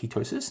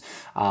ketosis.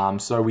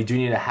 So we do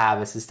need to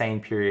have a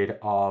sustained period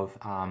of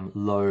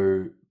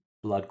low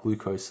blood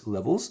glucose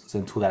levels,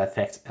 until that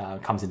effect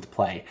comes into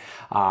play.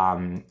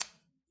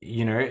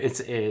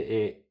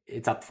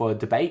 It's up for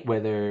debate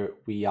whether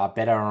we are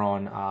better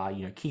on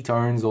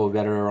ketones or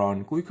better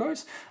on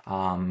glucose.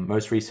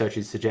 Most research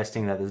is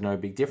suggesting that there's no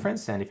big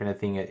difference, and if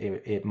anything,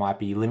 it might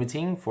be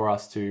limiting for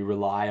us to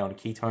rely on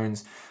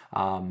ketones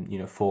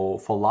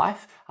for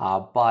life.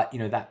 But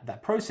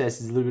that process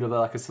is a little bit of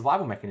like a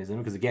survival mechanism,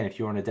 because again, if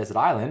you're on a desert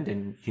island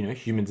and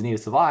humans need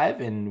to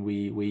survive, and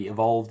we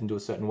evolved into a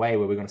certain way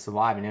where we're going to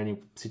survive in any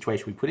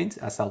situation we put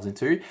ourselves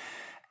into,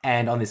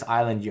 and on this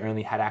island you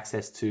only had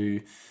access to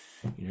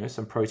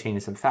some protein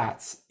and some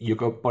fats, your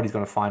body's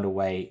going to find a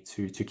way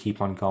to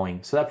keep on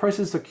going. So that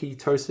process of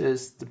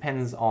ketosis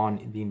depends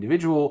on the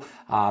individual.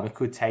 It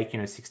could take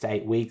 6 to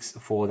 8 weeks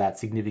for that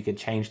significant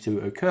change to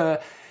occur.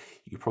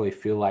 You probably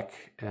feel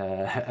like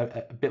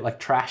a bit like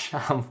trash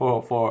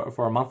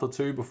for a month or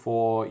two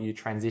before you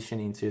transition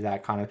into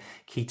that kind of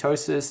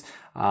ketosis.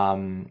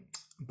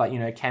 But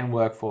it can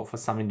work for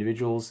some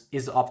individuals.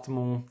 Is it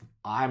optimal?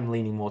 I'm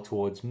leaning more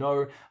towards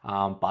no,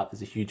 but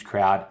there's a huge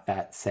crowd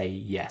that say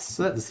yes.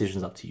 So that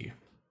decision's up to you.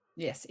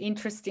 Yes,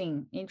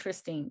 interesting.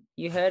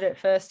 You heard it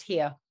first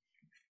here.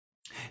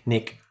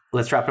 Nick,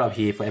 let's wrap it up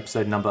here for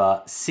episode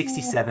number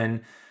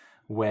 67,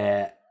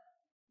 where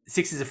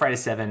 6 is afraid of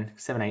 7,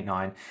 7, 8,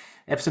 9.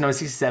 Episode number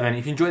 67.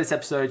 If you enjoyed this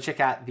episode,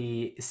 check out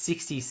the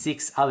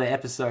 66 other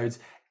episodes,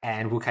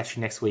 and we'll catch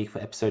you next week for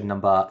episode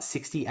number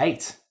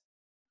 68.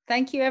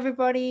 Thank you,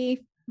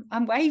 everybody.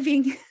 I'm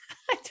waving.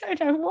 I don't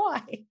know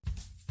why.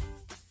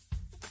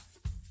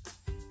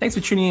 Thanks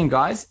for tuning in,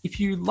 guys. If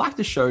you like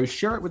the show,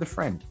 share it with a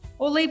friend.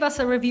 Or leave us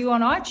a review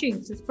on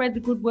iTunes to spread the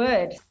good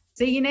word.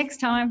 See you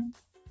next time.